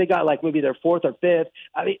prospects. They got like maybe their 4th or 5th.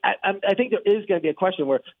 I mean, I think there is going to be a question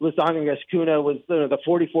where Luzanga Gascuna was the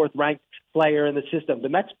 44th ranked player in the system. The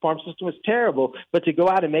Mets farm system was terrible, but to go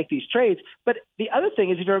out and make these trades. But the other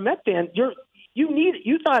thing is, if you're a Met fan,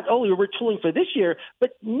 you thought, you're retooling for this year,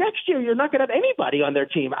 but next year you're not going to have anybody on their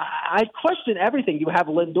team. I question everything. You have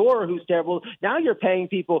Lindor, who's terrible. Now you're paying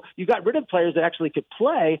people. You got rid of players that actually could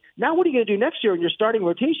play. Now what are you going to do next year in your starting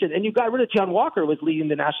rotation? And you got rid of Tian Walker, who was leading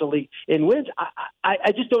the National League in wins.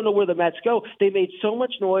 I just don't know where the Mets go. They made so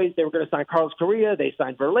much noise. They were going to sign Carlos Correa. They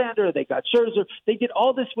signed Verlander. They got Scherzer. They did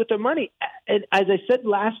all this with their money. And as I said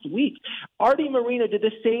last week, Artie Moreno did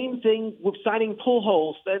the same thing with signing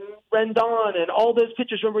Pujols and Rendon and all those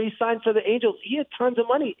pitchers. Remember, he signed for the Angels. He had tons of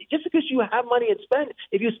money. Just because you have money and spend,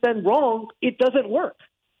 if you spend wrong, it doesn't work.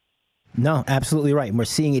 No, absolutely right. And we're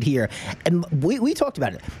seeing it here. And we talked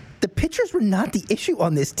about it. The pitchers were not the issue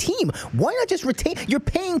on this team. Why not just retain? You're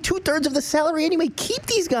paying 2/3 of the salary anyway. Keep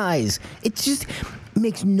these guys. It just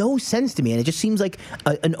makes no sense to me. And it just seems like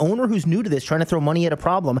an owner who's new to this trying to throw money at a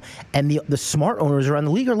problem, and the smart owners around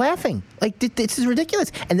the league are laughing. Like, this is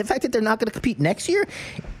ridiculous. And the fact that they're not going to compete next year,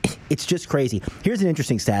 it's just crazy. Here's an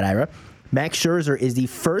interesting stat, Ira. Max Scherzer is the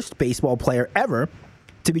first baseball player ever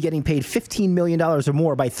to be getting paid $15 million or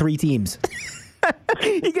more by 3 teams.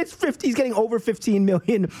 He gets 50. He's getting over $15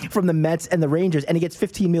 million from the Mets and the Rangers, and he gets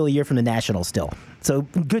 $15 million a year from the Nationals still. So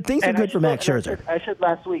good things are good for Max Scherzer. I said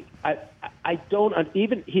last week, I don't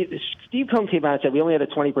even. Steve Cohn came out and said we only had a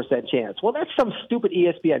 20% chance. Well, that's some stupid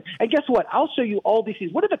ESPN. And guess what? I'll show you all these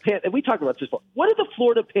things. What are the Panthers? We talked about this before. What are the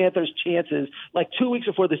Florida Panthers' chances, like 2 weeks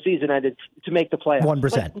before the season ended, to make the playoffs?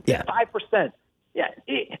 1%. Like, yeah, 5%. Yeah,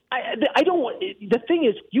 I don't want. The thing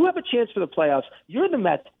is, you have a chance for the playoffs. You're the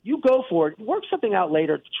Mets. You go for it. Work something out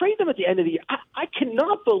later. Trade them at the end of the year. I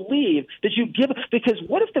cannot believe that you give. Because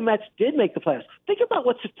what if the Mets did make the playoffs? Think about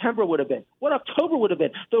what September would have been, what October would have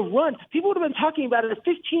been. The run. People would have been talking about it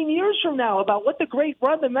 15 years from now about what the great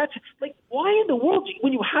run the Mets. Like, why in the world,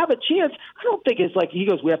 when you have a chance? I don't think it's like he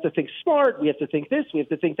goes. We have to think smart. We have to think this. We have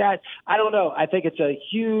to think that. I don't know. I think it's a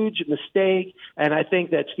huge mistake, and I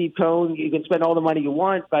think that Steve Cohn. You can spend all the money you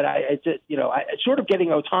want, but short of getting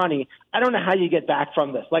Ohtani, I don't know how you get back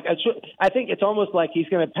from this. Like, I think it's almost like he's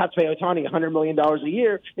going to have to pay Ohtani $100 million a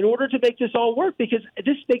year in order to make this all work, because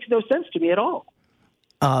this makes no sense to me at all.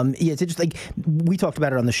 Yeah, it's just like we talked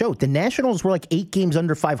about it on the show. The Nationals were like 8 games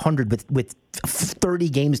under 500 with 30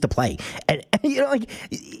 games to play, and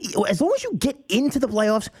as long as you get into the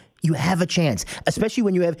playoffs, you have a chance, especially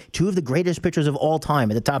when you have two of the greatest pitchers of all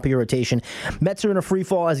time at the top of your rotation. Mets are in a free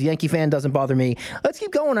fall. As a Yankee fan, doesn't bother me. Let's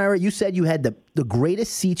keep going, Ira. You said you had the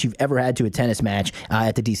greatest seats you've ever had to a tennis match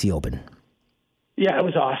at the DC Open. Yeah, it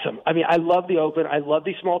was awesome. I mean, I love the Open. I love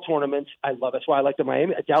these small tournaments. That's why I like the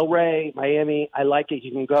Delray, Miami. I like it.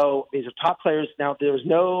 You can go. These are top players. Now, there was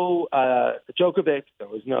no Djokovic. There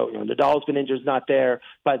was no, Nadal's been injured, not there.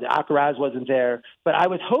 But Alcaraz wasn't there. But I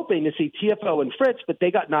was hoping to see TFO and Fritz, but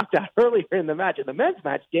they got knocked out earlier in the match. In the men's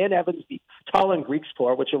match, Dan Evans beat Talon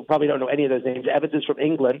Griekspoor, which you probably don't know any of those names. Evans is from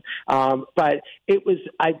England. But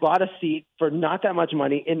I bought a seat for not that much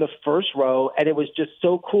money in the first row, and it was just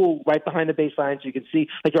so cool right behind the baseline. So you can see,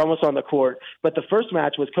 like, you're almost on the court. But the first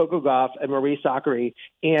match was Coco Gauff and Marie Sakkari,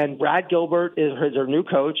 and Brad Gilbert is her new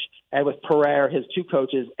coach, and with Pereira, his two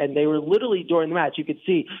coaches, and they were literally, during the match, you could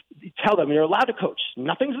tell them, you're allowed to coach.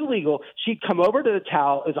 Nothing's illegal. She'd come over to the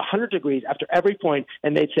towel. It was 100 degrees after every point,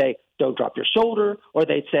 and they'd say, don't drop your shoulder, or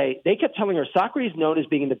they kept telling her Sakkari is known as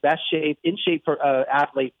being in the best shape, in shape for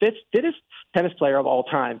athlete, fittest tennis player of all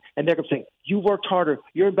time. And they kept saying, you worked harder,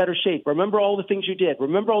 you're in better shape. Remember all the things you did.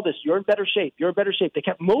 Remember all this. You're in better shape. You're in better shape. They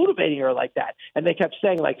kept motivating her like that. And they kept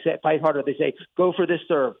saying, fight harder. They say, go for this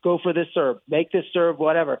serve, make this serve,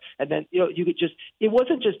 whatever. And then, you could it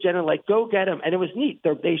wasn't just general, go get him. And it was neat.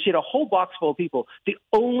 She had a whole box full of people. The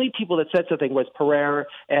only people that said something was Pereira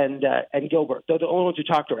and Gilbert. They're the only ones who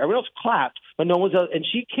talked to her. Everyone else clapped, but no one's else. And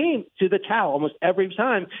she came to the towel almost every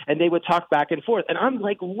time, and they would talk back and forth. And I'm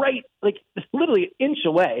literally an inch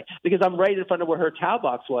away, because I'm right in front of where her towel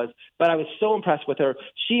box was. But I was so impressed with her.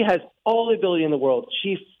 She has all the ability in the world.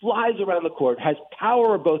 She flies around the court, has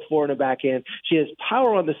power of both forehand and backhand. She has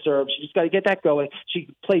power on the serve. She just got to get that going. She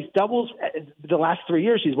plays doubles. The last 3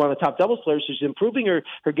 years, she's one of the top doubles players, so she's improving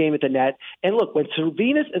her game at the net. And look, when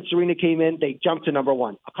Venus and Serena came in, they jumped to number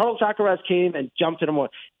one. Carlos Alcaraz came and jumped to number one.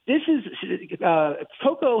 This is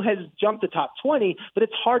Coco has jumped the top 20, but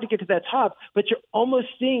it's hard to get to that top. But you're almost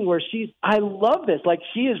seeing where I love this. Like,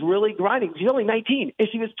 she is really grinding. She's only 19. If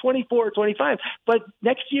she was 24 or 25, but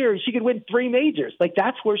next year she could win 3 majors. Like,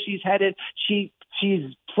 that's where she's headed. She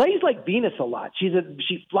plays like Venus a lot. She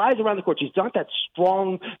flies around the court. She's not that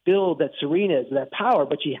strong build that Serena is, that power,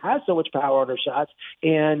 but she has so much power on her shots.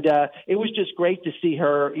 And it was just great to see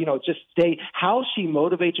her, just stay, how she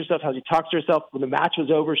motivates herself, how she talks to herself. When the match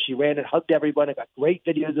was over, she ran and hugged everyone. I got great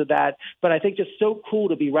videos of that. But I think just so cool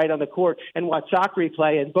to be right on the court and watch Sakkari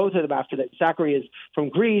play, and both of them after that. Sakkari is from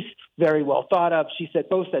Greece, very well thought of. She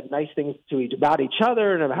both said nice things about each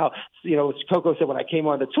other, and how, Coco said, when I came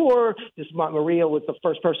on the tour, Maria was the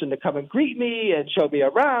first person to come and greet me and show me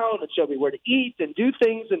around and show me where to eat and do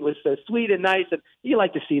things, and was so sweet and nice. And you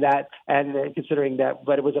like to see that, and considering that,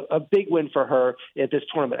 but it was a big win for her at this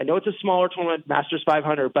tournament. I know it's a smaller tournament, Masters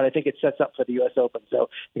 500, but I think it sets up for the U.S. Open. So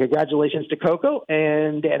congratulations to Coco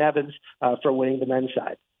and Dan Evans for winning the men's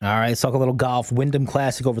side. All right, let's talk a little golf. Wyndham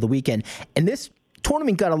Classic over the weekend. And this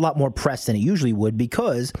tournament got a lot more press than it usually would,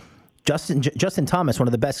 because Justin Thomas, one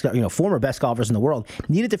of the best, former best golfers in the world,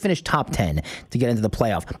 needed to finish top 10 to get into the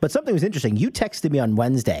playoff. But something was interesting. You texted me on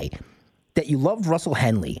Wednesday that you loved Russell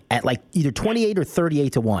Henley at either 28 or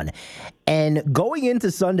 38 to 1. And going into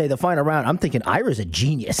Sunday, the final round, I'm thinking Ira's a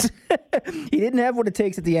genius. He didn't have what it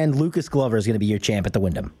takes at the end. Lucas Glover is going to be your champ at the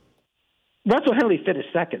Wyndham. Russell Henley finished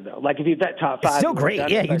second, though. If you bet top 5. It's still great.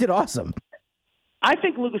 Yeah, you did awesome. I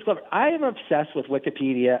think Lucas Glover. I am obsessed with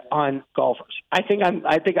Wikipedia on golfers.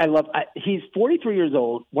 He's 43 years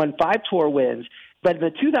old, won 5 tour wins. But in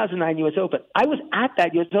the 2009 U.S. Open, I was at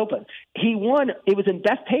that U.S. Open. He won. It was in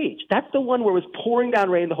Bethpage. That's the one where it was pouring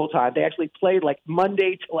down rain the whole time. They actually played like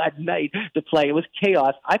Monday till at night to play. It was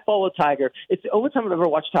chaos. I followed Tiger. It's the only time I've ever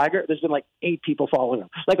watched Tiger. There's been like 8 people following him.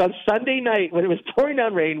 Like on Sunday night when it was pouring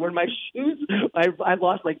down rain, when my shoes, I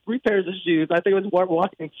lost like 3 pairs of shoes. I think I was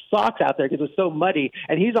walking socks out there because it was so muddy.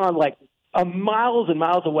 And he's on like miles and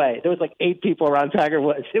miles away. There was like 8 people around Tiger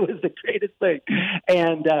Woods. It was the greatest thing.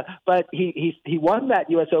 And but he won that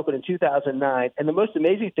U.S. Open in 2009. And the most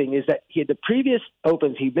amazing thing is that he had the previous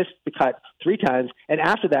Opens, he missed the cut 3 times. And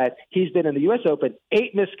after that, he's been in the U.S. Open,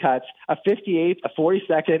 8 missed cuts, a 58th, a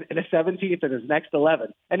 42nd, and a 17th in his next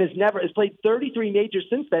 11. And has played 33 majors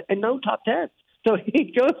since then and no top 10s. So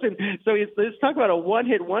he goes and let's talk about a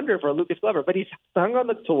one-hit wonder for Lucas Glover. But he's hung on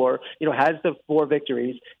the tour, has the 4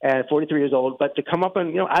 victories at 43 years old. But to come up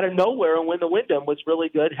and out of nowhere and win the Wyndham was really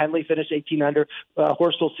good. Henley finished 18 under,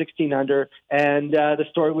 Horsfield 16 under, and the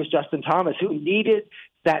story was Justin Thomas, who needed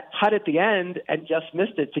that putt at the end and just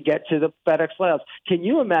missed it to get to the FedEx playoffs. Can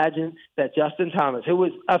you imagine that Justin Thomas, who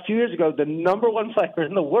was a few years ago the number 1 player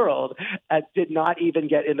in the world, did not even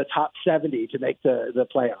get in the top 70 to make the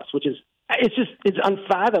playoffs, which is it's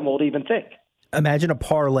unfathomable to even think. Imagine a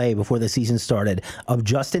parlay before the season started of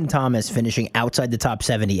Justin Thomas finishing outside the top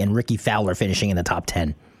 70 and Ricky Fowler finishing in the top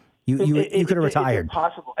 10. You could have retired. It's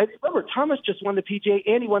impossible. And remember, Thomas just won the PGA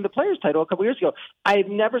and he won the Players title a couple years ago. I've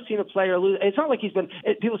never seen a player lose. It's not like he's been.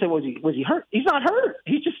 People say, was he hurt? He's not hurt.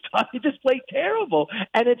 He just played terrible.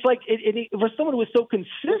 And it's like for someone who was so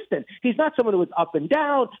consistent, he's not someone who was up and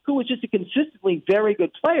down. Who was just a consistently very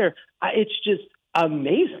good player. It's just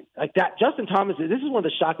amazing. Like that, Justin Thomas. This is one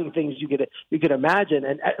of the shocking things you could imagine.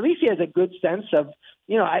 And at least he has a good sense of.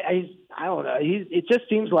 I don't know. It just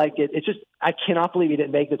seems like it. It's just I cannot believe he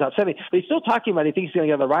didn't make the top 70. But he's still talking about he thinks he's going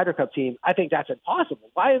to get on the Ryder Cup team. I think that's impossible.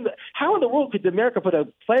 How in the world could America put a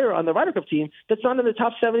player on the Ryder Cup team that's not in the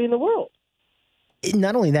top 70 in the world?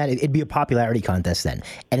 Not only that, it'd be a popularity contest then,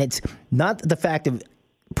 and it's not the fact of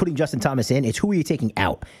putting Justin Thomas in, it's who are you taking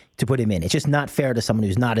out to put him in. It's just not fair to someone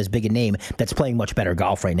who's not as big a name that's playing much better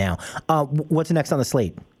golf right now. What's next on the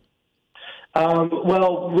slate?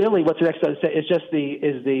 Well, really, what's next is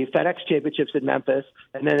the FedEx Championships in Memphis,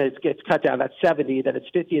 and then it gets cut down. That's 70. Then it's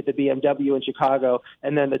 50 at the BMW in Chicago,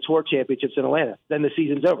 and then the Tour Championships in Atlanta. Then the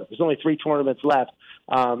season's over. There's only 3 tournaments left,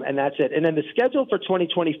 and that's it. And then the schedule for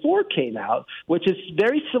 2024 came out, which is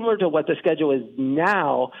very similar to what the schedule is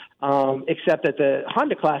now, except that the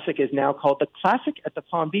Honda Classic is now called the Classic at the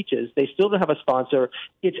Palm Beaches. They still don't have a sponsor.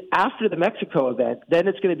 It's after the Mexico event. Then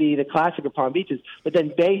it's going to be the Classic at Palm Beaches. But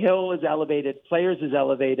then Bay Hill is elevated. Players is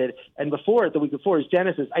elevated, and the week before is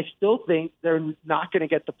Genesis. I still think they're not going to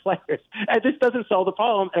get the players, and this doesn't solve the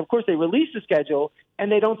problem. And of course, they release the schedule,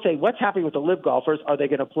 and they don't say what's happening with the LIV golfers. Are they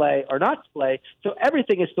going to play or not play? So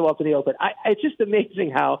everything is still up in the open. It's just amazing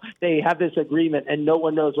how they have this agreement, and no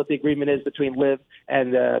one knows what the agreement is between LIV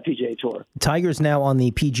and the PGA Tour. Tiger's now on the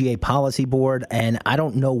PGA Policy Board, and I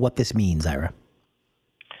don't know what this means, Ira.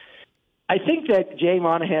 I think that Jay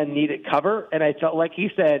Monahan needed cover, and I felt like he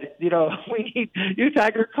said, we need you,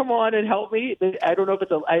 Tiger, come on and help me. I don't know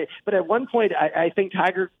if but at one point, I think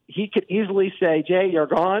Tiger, he could easily say, Jay, you're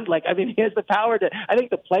gone. He has the power to, I think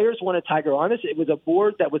the players wanted Tiger on this. It was a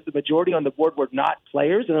board that was the majority on the board were not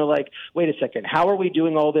players, and they're like, wait a second, how are we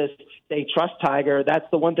doing all this? They trust Tiger. That's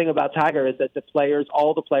the one thing about Tiger is that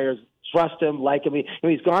all the players trust him, like him.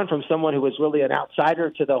 He's gone from someone who was really an outsider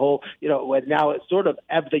to the whole, and now it's sort of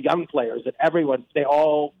the young players that everyone, they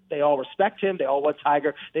all respect him. They all want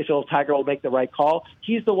Tiger. They feel Tiger will make the right call.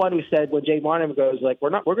 He's the one who said when Jay Monahan goes,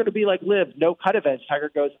 we're going to be like LIV, no cut events.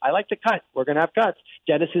 Tiger goes, I like to cut. We're going to have cuts.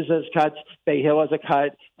 Genesis has cuts. Bay Hill has a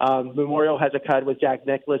cut. Memorial has a cut with Jack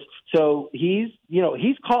Nicklaus. So he's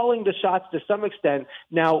calling the shots to some extent.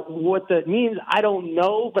 Now, what that means, I don't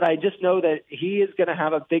know, but I just know that he is going to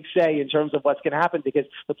have a big say in terms of what's going to happen because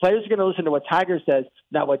the players are going to listen to what Tiger says,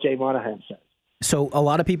 not what Jay Monahan says. So a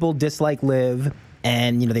lot of people dislike LIV,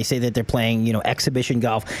 and they say that they're playing exhibition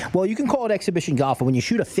golf. Well, you can call it exhibition golf, but when you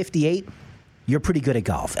shoot a 58, you're pretty good at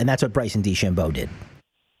golf, and that's what Bryson DeChambeau did.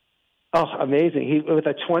 Oh, amazing. He with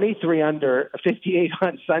a 23 under, a 58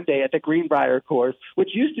 on Sunday at the Greenbrier course, which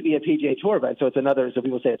used to be a PGA Tour event. So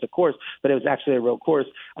people say it's a course, but it was actually a real course.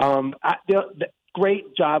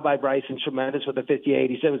 great job by Bryson, tremendous with the 58.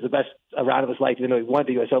 He said it was the best round of his life, even though he won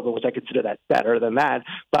the U.S. Open, which I consider that better than that.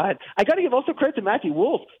 But I got to give also credit to Matthew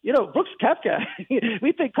Wolff. Brooks Koepka,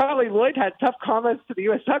 we think Carly Lloyd had tough comments to the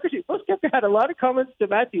U.S. soccer team. Brooks Koepka had a lot of comments to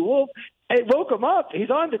Matthew Wolff. It woke him up. He's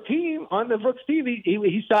on the team, on the Brooks team.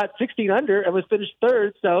 He shot 16 under and was finished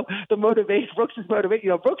third. So Brooks is motivated.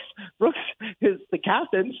 Brooks is the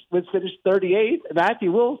captain, was finished 38th.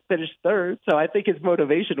 Matthew Wolff finished third. So I think his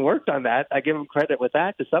motivation worked on that. I give him credit with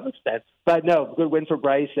that to some extent. But no, good win for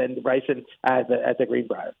Bryson at the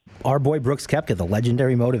Greenbrier. Our boy Brooks Koepka, the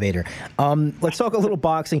legendary motivator. Let's talk a little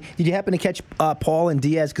boxing. Did you happen to catch Paul and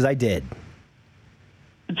Diaz? Because I did.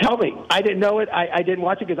 Tell me. I didn't know it. I didn't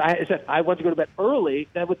watch it because I said I want to go to bed early.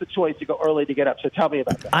 That was the choice, to go early to get up. So tell me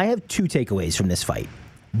about that. I have two takeaways from this fight.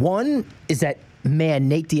 One is that, man,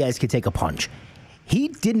 Nate Diaz could take a punch. He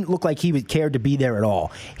didn't look like he cared to be there at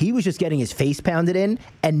all. He was just getting his face pounded in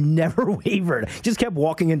and never wavered. Just kept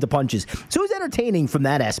walking into punches. So it was entertaining from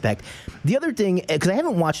that aspect. The other thing, because I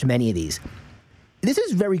haven't watched many of these, this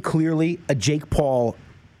is very clearly a Jake Paul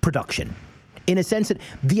production, in a sense that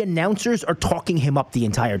the announcers are talking him up the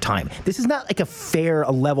entire time. This is not like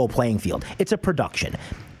a level playing field. It's a production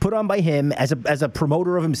put on by him as a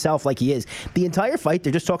promoter of himself like he is. The entire fight,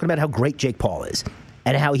 they're just talking about how great Jake Paul is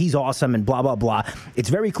and how he's awesome and blah, blah, blah. It's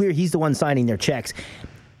very clear he's the one signing their checks.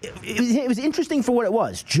 It was interesting for what it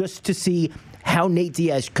was, just to see how Nate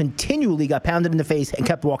Diaz continually got pounded in the face and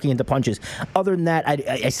kept walking into punches. Other than that,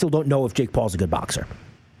 I still don't know if Jake Paul's a good boxer.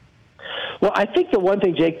 Well, I think the one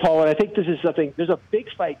thing, Jake Paul, and I think this is something, there's a big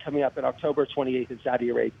fight coming up in October 28th in Saudi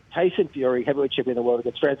Arabia. Tyson Fury, heavyweight champion of the world,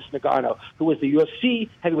 against Francis Ngannou, who was the UFC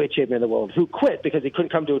heavyweight champion of the world, who quit because he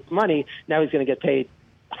couldn't come to money. Now he's going to get paid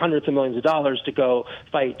hundreds of millions of dollars to go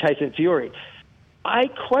fight Tyson Fury. I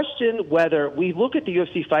question whether we look at the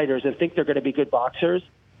UFC fighters and think they're going to be good boxers.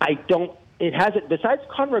 It hasn't, besides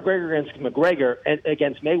Conor McGregor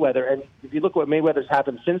against Mayweather, and if you look at what Mayweather's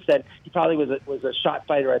happened since then, he probably was a shot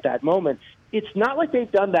fighter at that moment. It's not like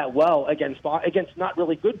they've done that well against not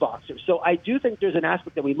really good boxers. So I do think there's an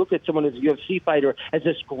aspect that we look at someone who's a UFC fighter as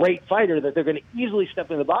this great fighter that they're going to easily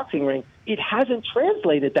step in the boxing ring. It hasn't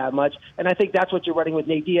translated that much, and I think that's what you're running with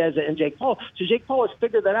Nate Diaz and Jake Paul. So Jake Paul has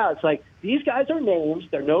figured that out. It's like, these guys are names,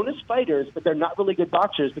 they're known as fighters, but they're not really good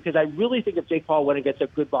boxers, because I really think if Jake Paul went and gets a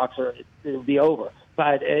good boxer, it'll be over.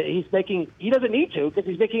 But he doesn't need to, because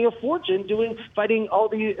he's making a fortune fighting all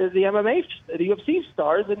the MMA, the UFC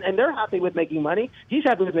stars, and they're happy with making money. He's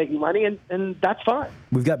happy with making money, and that's fine.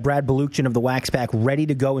 We've got Brad Baluchin of the Wax Pack ready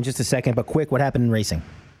to go in just a second, but quick, what happened in racing?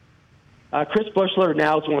 Chris Buechler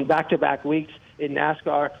now has won back-to-back weeks in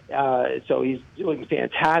NASCAR, so he's doing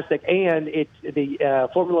fantastic. And it's the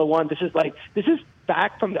Formula One. This is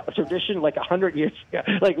back from the tradition like 100 years ago,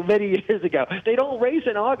 like many years ago. They don't race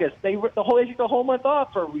in August. They take the whole month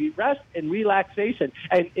off for rest and relaxation.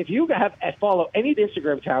 And if you follow any of the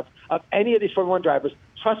Instagram accounts of any of these Formula One drivers,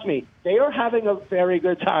 trust me, they are having a very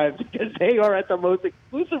good time, because they are at the most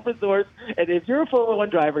exclusive resorts. And if you're a Formula One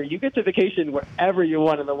driver, you get to vacation wherever you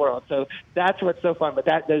want in the world. So that's what's so fun. But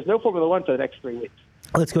there's no Formula One for the next 3 weeks.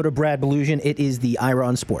 Let's go to Brad Baluchin. It is the Ira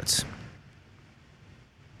On Sports.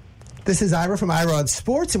 This is Ira from Ira On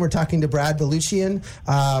Sports, and we're talking to Brad Baluchin,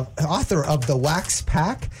 author of The Wax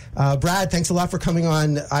Pack. Brad, thanks a lot for coming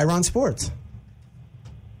on Ira On Sports.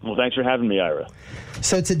 Well, thanks for having me, Ira.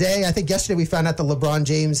 So today, I think yesterday we found out the LeBron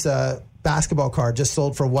James basketball card just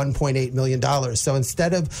sold for $1.8 million. So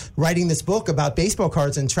instead of writing this book about baseball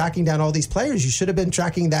cards and tracking down all these players, you should have been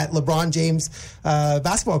tracking that LeBron James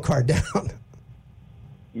basketball card down.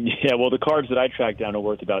 Yeah, well, the cards that I tracked down are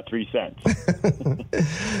worth about 3 cents.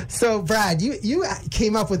 So, Brad, you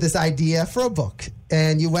came up with this idea for a book,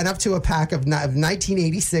 and you went up to a pack of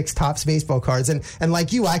 1986 Topps baseball cards. And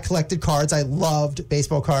like you, I collected cards. I loved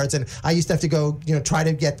baseball cards, and I used to have to go, try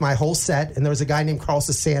to get my whole set. And there was a guy named Carl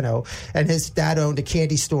Sassano, and his dad owned a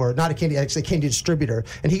candy store, not a candy, actually a candy distributor,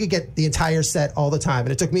 and he could get the entire set all the time.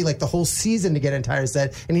 And it took me like the whole season to get an entire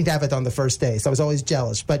set, and he'd have it on the first day. So I was always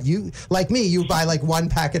jealous. But you, like me, you buy like one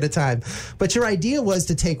pack at a time. But your idea was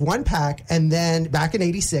to take one pack and then back in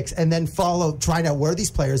 86 and then find out where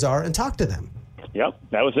these players are and talk to them. Yep,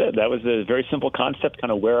 that was it. That was a very simple concept,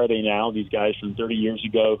 kind of where are they now, these guys from 30 years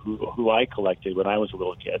ago who I collected when I was a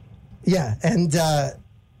little kid. Yeah, and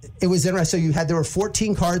it was interesting. So there were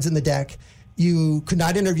 14 cards in the deck. You could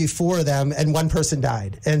not interview 4 of them, and one person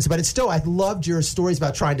died. But it's still, I loved your stories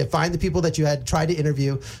about trying to find the people that you had tried to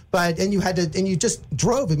interview. And you just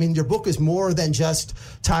drove. I mean, your book is more than just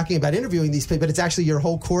talking about interviewing these people, but it's actually your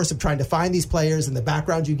whole course of trying to find these players and the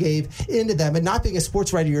background you gave into them. And not being a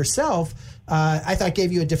sports writer yourself, I thought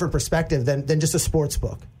gave you a different perspective than just a sports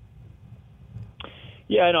book.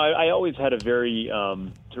 Yeah, I know. I always had a very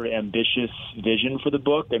sort of ambitious vision for the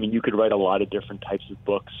book. I mean, you could write a lot of different types of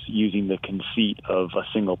books using the conceit of a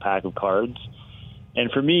single pack of cards.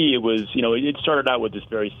 And for me, it was, it started out with this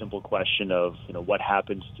very simple question of, what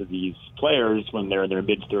happens to these players when they're in their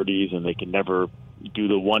mid-30s and they can never do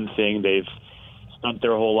the one thing they've spent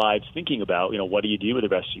their whole lives thinking about. What do you do with the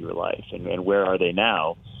rest of your life, and where are they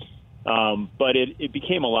now? But it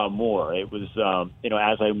became a lot more. It was,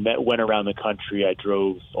 as I went around the country, I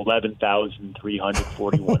drove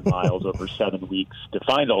 11,341 miles over 7 weeks to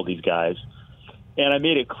find all these guys. And I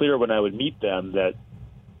made it clear when I would meet them that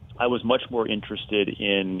I was much more interested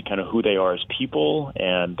in kind of who they are as people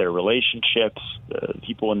and their relationships,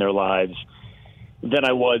 people in their lives, than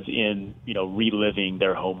I was in, reliving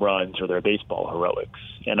their home runs or their baseball heroics.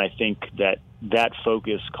 And I think that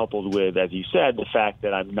focus, coupled with, as you said, the fact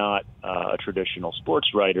that I'm not a traditional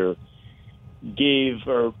sports writer, gave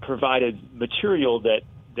or provided material that's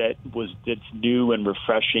new and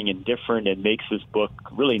refreshing and different, and makes this book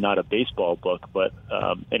really not a baseball book, but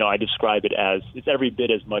I describe it as it's every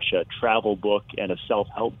bit as much a travel book and a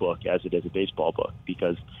self-help book as it is a baseball book,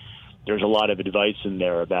 because there's a lot of advice in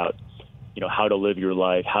there about how to live your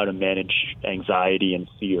life, how to manage anxiety and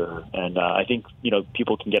fear. And I think,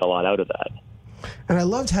 people can get a lot out of that. And I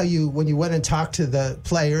loved how when you went and talked to the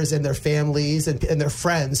players and their families and their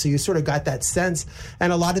friends, so you sort of got that sense.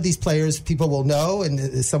 And a lot of these players people will know,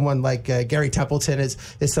 and someone like Gary Templeton is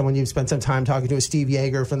someone you've spent some time talking to, Steve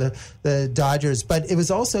Yeager from the Dodgers. But it was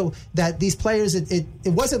also that these players, it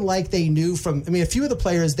wasn't like they knew a few of the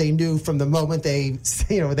players they knew from the moment they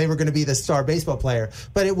were going to be the star baseball player.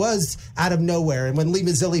 But it was out of nowhere. And when Lee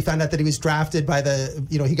Mazzilli found out that he was drafted by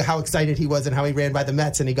how excited he was and how he ran by the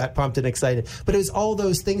Mets, and he got pumped and excited. But it was all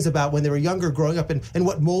those things about when they were younger, growing up, and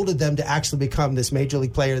what molded them to actually become this major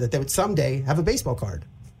league player that they would someday have a baseball card.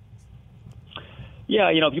 Yeah,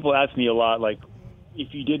 people ask me a lot, like,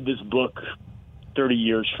 if you did this book 30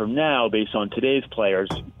 years from now based on today's players,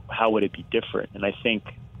 how would it be different? And I think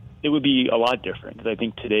it would be a lot different, because I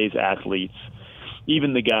think today's athletes,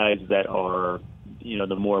 even the guys that are,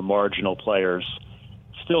 the more marginal players,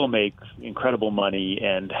 still make incredible money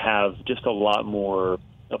and have just a lot more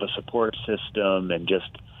of a support system and just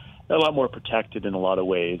a lot more protected in a lot of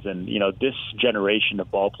ways. And, this generation of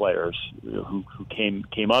ball players who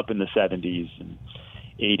came up in the 70s and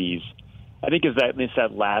 80s, I think it's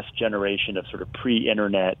that last generation of sort of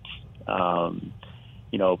pre-internet,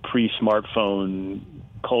 pre-smartphone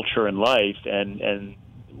culture and life. And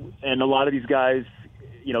a lot of these guys,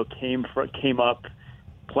 came up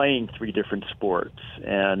playing 3 different sports,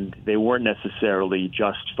 and they weren't necessarily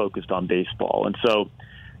just focused on baseball. And so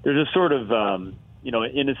there's a sort of,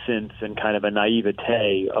 innocence and kind of a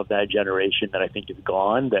naivete of that generation that I think is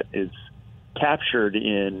gone, that is captured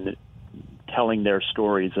in telling their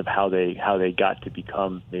stories of how they got to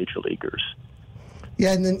become major leaguers.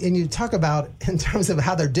 Yeah, and you talk about in terms of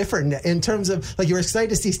how they're different. In terms of, like, you were excited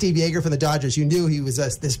to see Steve Yeager from the Dodgers. You knew he was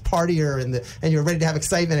this partier, and you were ready to have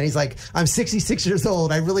excitement. And he's like, I'm 66 years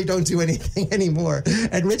old. I really don't do anything anymore.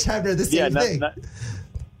 And Rich Hebner, the same thing.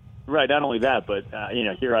 Right. Not only that, but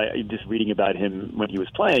here I'm just reading about him when he was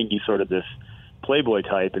playing. He's sort of this playboy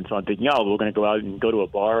type, and so I'm thinking, we're going to go out and go to a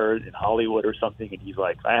bar in Hollywood or something. And he's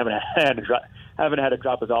like, I haven't had a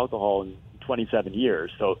drop of alcohol in 27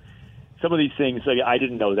 years. So some of these things, I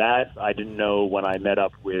didn't know that. I didn't know when I met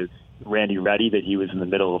up with Randy Reddy that he was in the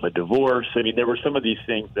middle of a divorce. I mean, there were some of these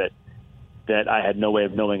things that I had no way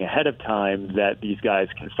of knowing ahead of time that these guys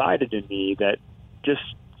confided in me, that just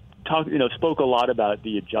spoke a lot about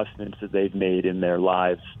the adjustments that they've made in their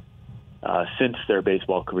lives since their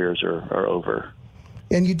baseball careers are over.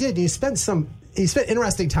 And you did. You spent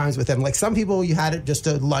interesting times with them. Like, some people you had just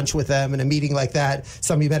a lunch with them and a meeting like that.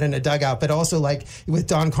 Some you met in a dugout. But also, like, with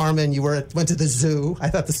Don Carmen, you went to the zoo. I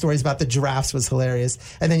thought the stories about the giraffes was hilarious.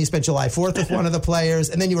 And then you spent July 4th with one of the players.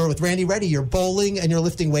 And then you were with Randy Reddy. You're bowling and you're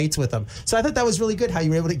lifting weights with them. So I thought that was really good how you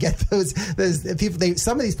were able to get those people.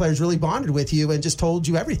 Some of these players really bonded with you and just told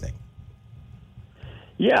you everything.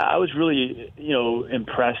 Yeah, I was really,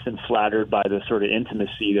 impressed and flattered by the sort of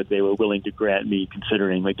intimacy that they were willing to grant me,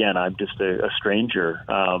 considering, again, I'm just a stranger.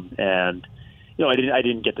 And I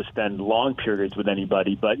didn't get to spend long periods with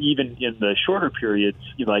anybody, but even in the shorter periods,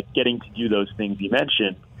 like getting to do those things you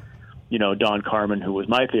mentioned, Don Carmen, who was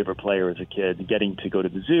my favorite player as a kid, getting to go to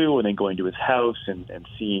the zoo and then going to his house and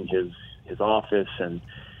seeing his office and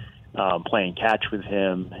playing catch with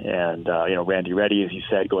him, and Randy Reddy, as you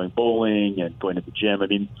said, going bowling and going to the gym. I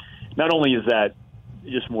mean, not only is that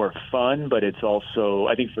just more fun, but it's also,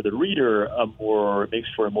 I think, for the reader, it makes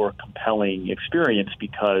for a more compelling experience,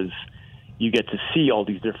 because you get to see all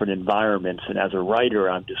these different environments. And as a writer,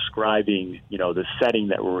 I'm describing, the setting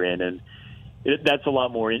that we're in. And that's a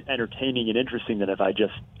lot more entertaining and interesting than if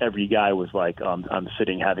every guy was like, I'm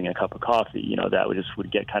sitting having a cup of coffee. That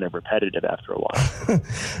would get kind of repetitive after a while.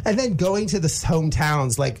 And then going to the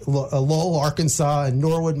hometowns like Lowell, Arkansas, and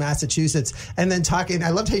Norwood, Massachusetts, and then talking.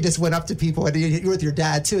 I loved how you just went up to people, and you were with your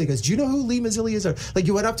dad too. He goes, "Do you know who Lee Mazzilli is?" Or like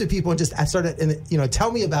you went up to people and just started, and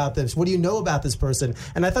tell me about this. What do you know about this person?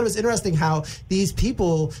 And I thought it was interesting how these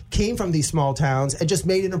people came from these small towns and just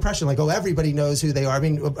made an impression. Like, oh, everybody knows who they are. I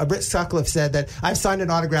mean, Britt Sutcliffe said that I've signed an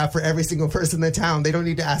autograph for every single person in the town. They don't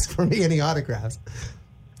need to ask for me any autographs.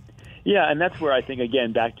 Yeah, and that's where I think,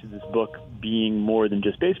 again, back to this book being more than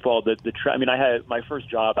just baseball. I had my first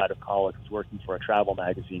job out of college was working for a travel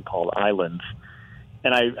magazine called Islands,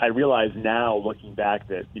 and I realize now, looking back,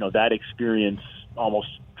 that that experience almost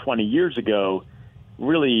 20 years ago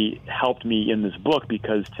really helped me in this book,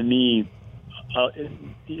 because to me,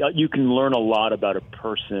 you can learn a lot about a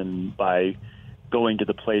person by going to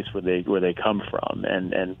the place where they come from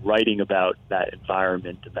and writing about that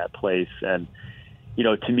environment and that place. And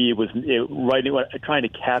to me, it was trying to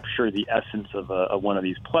capture the essence of one of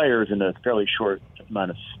these players in a fairly short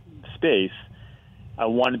amount of space. I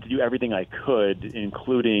wanted to do everything I could,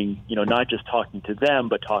 including not just talking to them,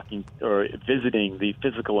 but talking or visiting the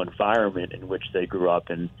physical environment in which they grew up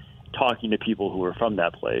and talking to people who were from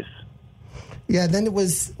that place. Yeah, then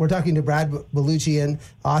we're talking to Brad Belugian,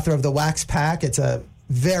 author of The Wax Pack. It's a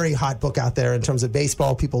very hot book out there in terms of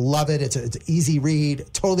baseball. People love it. It's an easy read.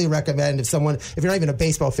 Totally recommend. If you're not even a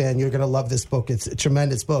baseball fan, you're going to love this book. It's a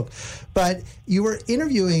tremendous book. But you were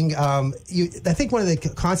interviewing, I think one of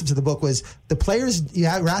the concepts of the book was the players, you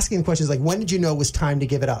were asking questions like, when did you know it was time to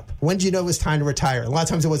give it up? When did you know it was time to retire? A lot of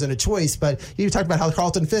times it wasn't a choice, but you talked about how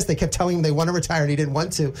Carlton Fisk, they kept telling him they want to retire and he didn't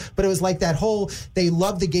want to. But it was like that whole, they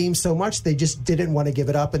loved the game so much, they just didn't want to give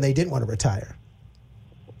it up and they didn't want to retire.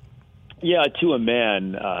 Yeah, to a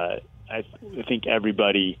man, I think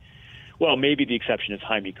everybody, well, maybe the exception is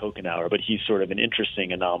Jaime Kokenauer, but he's sort of an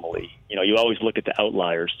interesting anomaly. You always look at the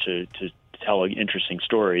outliers to tell an interesting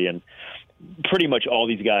story, and pretty much all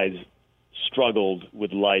these guys struggled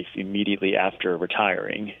with life immediately after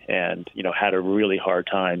retiring and, had a really hard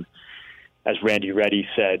time, as Randy Reddy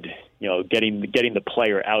said, getting the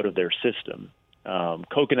player out of their system.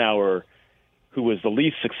 Kokenauer, who was the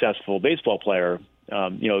least successful baseball player,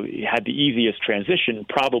 he had the easiest transition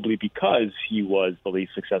probably because he was the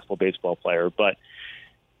least successful baseball player. But,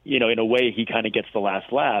 in a way, he kind of gets the last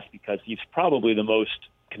laugh because he's probably the most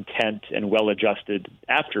content and well-adjusted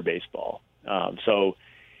after baseball. So,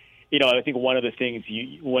 I think one of the things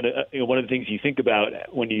you think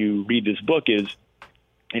about when you read this book is,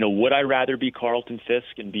 would I rather be Carlton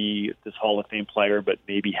Fisk and be this Hall of Fame player, but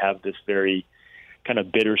maybe have this very kind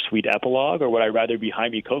of bittersweet epilogue, or would I rather be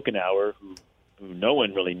Jaime Kokenauer, who no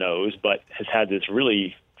one really knows, but has had this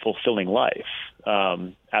really fulfilling life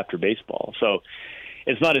after baseball? So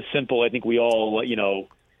it's not as simple. I think we all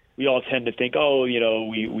tend to think,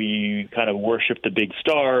 we kind of worship the big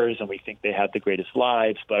stars and we think they have the greatest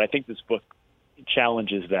lives. But I think this book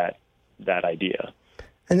challenges that idea.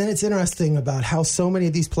 And then it's interesting about how so many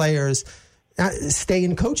of these players stay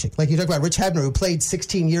in coaching. Like you talk about Rich Hebner, who played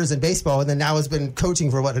 16 years in baseball and then now has been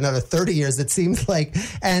coaching for another 30 years, it seems like,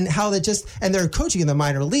 and how and they're coaching in the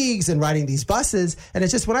minor leagues and riding these buses. And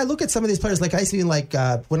it's just, when I look at some of these players, like I see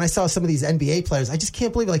when I saw some of these NBA players, I just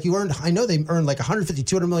can't believe it. Like I know they earn like $150,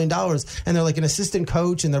 $200 million and they're like an assistant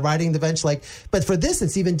coach and they're riding the bench. But for this,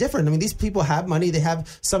 it's even different. I mean, these people have money, they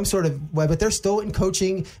have some sort of, but they're still in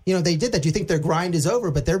coaching. They did that. You think their grind is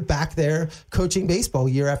over, but they're back there coaching baseball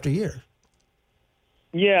year after year.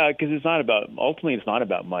 Yeah, because it's not about money.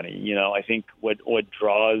 I think what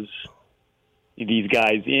draws these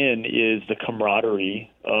guys in is the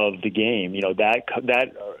camaraderie of the game. That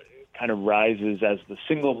kind of rises as the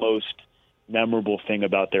single most memorable thing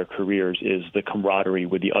about their careers is the camaraderie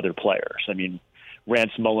with the other players. I mean,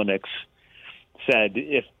 Rance Mulliniks said,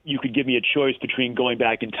 if you could give me a choice between going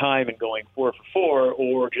back in time and going 4 for 4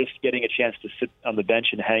 or just getting a chance to sit on the bench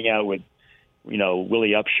and hang out with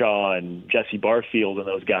Willie Upshaw and Jesse Barfield and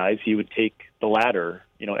those guys, he would take the latter,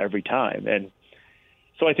 every time. And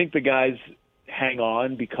so I think the guys hang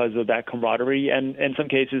on because of that camaraderie and in some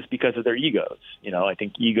cases because of their egos. I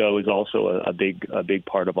think ego is also a big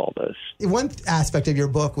part of all this. One aspect of your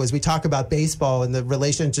book was we talk about baseball and the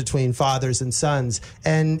relationship between fathers and sons.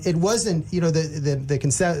 And it wasn't,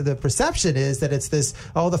 the perception is that it's this,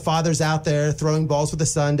 the father's out there throwing balls with the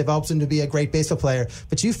son, develops him to be a great baseball player.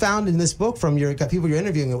 But you found in this book from your people you're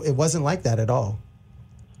interviewing, it wasn't like that at all.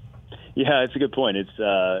 Yeah, it's a good point.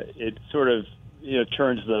 It's sort of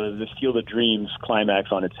turns the Field of Dreams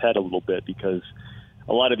climax on its head a little bit, because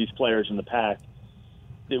a lot of these players in the pack,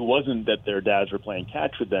 it wasn't that their dads were playing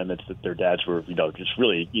catch with them. It's that their dads were, just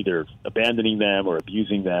really either abandoning them or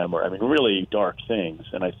abusing them, or, really dark things.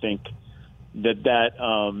 And I think that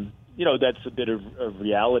that's a bit of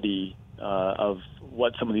reality of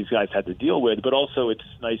what some of these guys had to deal with. But also it's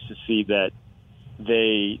nice to see that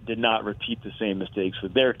they did not repeat the same mistakes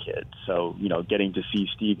with their kids. So, getting to see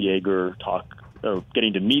Steve Yeager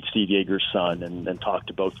getting to meet Steve Yeager's son and talk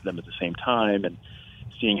to both of them at the same time, and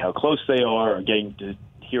seeing how close they are, and getting to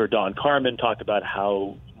hear Don Carmen talk about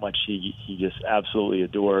how much he just absolutely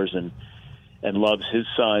adores and loves his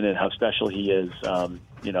son, and how special he is.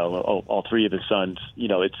 All three of his sons.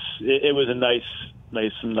 It was a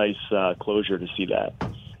nice closure to see that.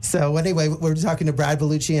 So anyway, we're talking to Brad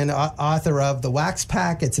Baluchian, author of The Wax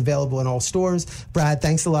Pack. It's available in all stores. Brad,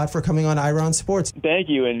 thanks a lot for coming on Ira On Sports. Thank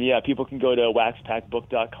you. And people can go to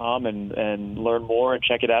waxpackbook.com and learn more and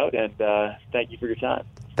check it out. And thank you for your time.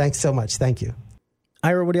 Thanks so much. Thank you.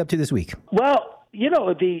 Ira, what are you up to this week? Well,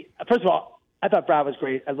 first of all, I thought Brad was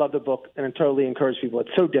great. I love the book, and I totally encourage people.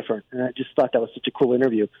 It's so different, and I just thought that was such a cool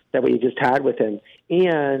interview that we just had with him.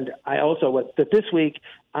 And I also, this week,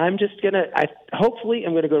 I'm just going to – hopefully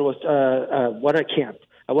I'm going to go to a camp.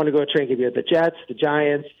 I want to go to a training camp. The Jets, the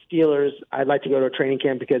Giants, Steelers. I'd like to go to a training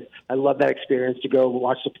camp because I love that experience to go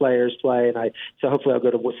watch the players play. So hopefully I'll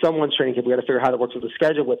go to someone's training camp. We got to figure out how that works with the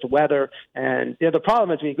schedule, with the weather. And the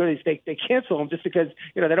problem is when you go to these, they cancel them just because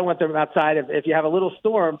they don't want them outside. If you have a little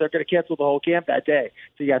storm, they're going to cancel the whole camp that day.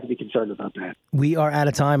 So you have to be concerned about that. We are out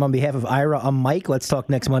of time. On behalf of Ira, I'm Mike. Let's talk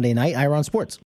next Monday night. Ira on Sports.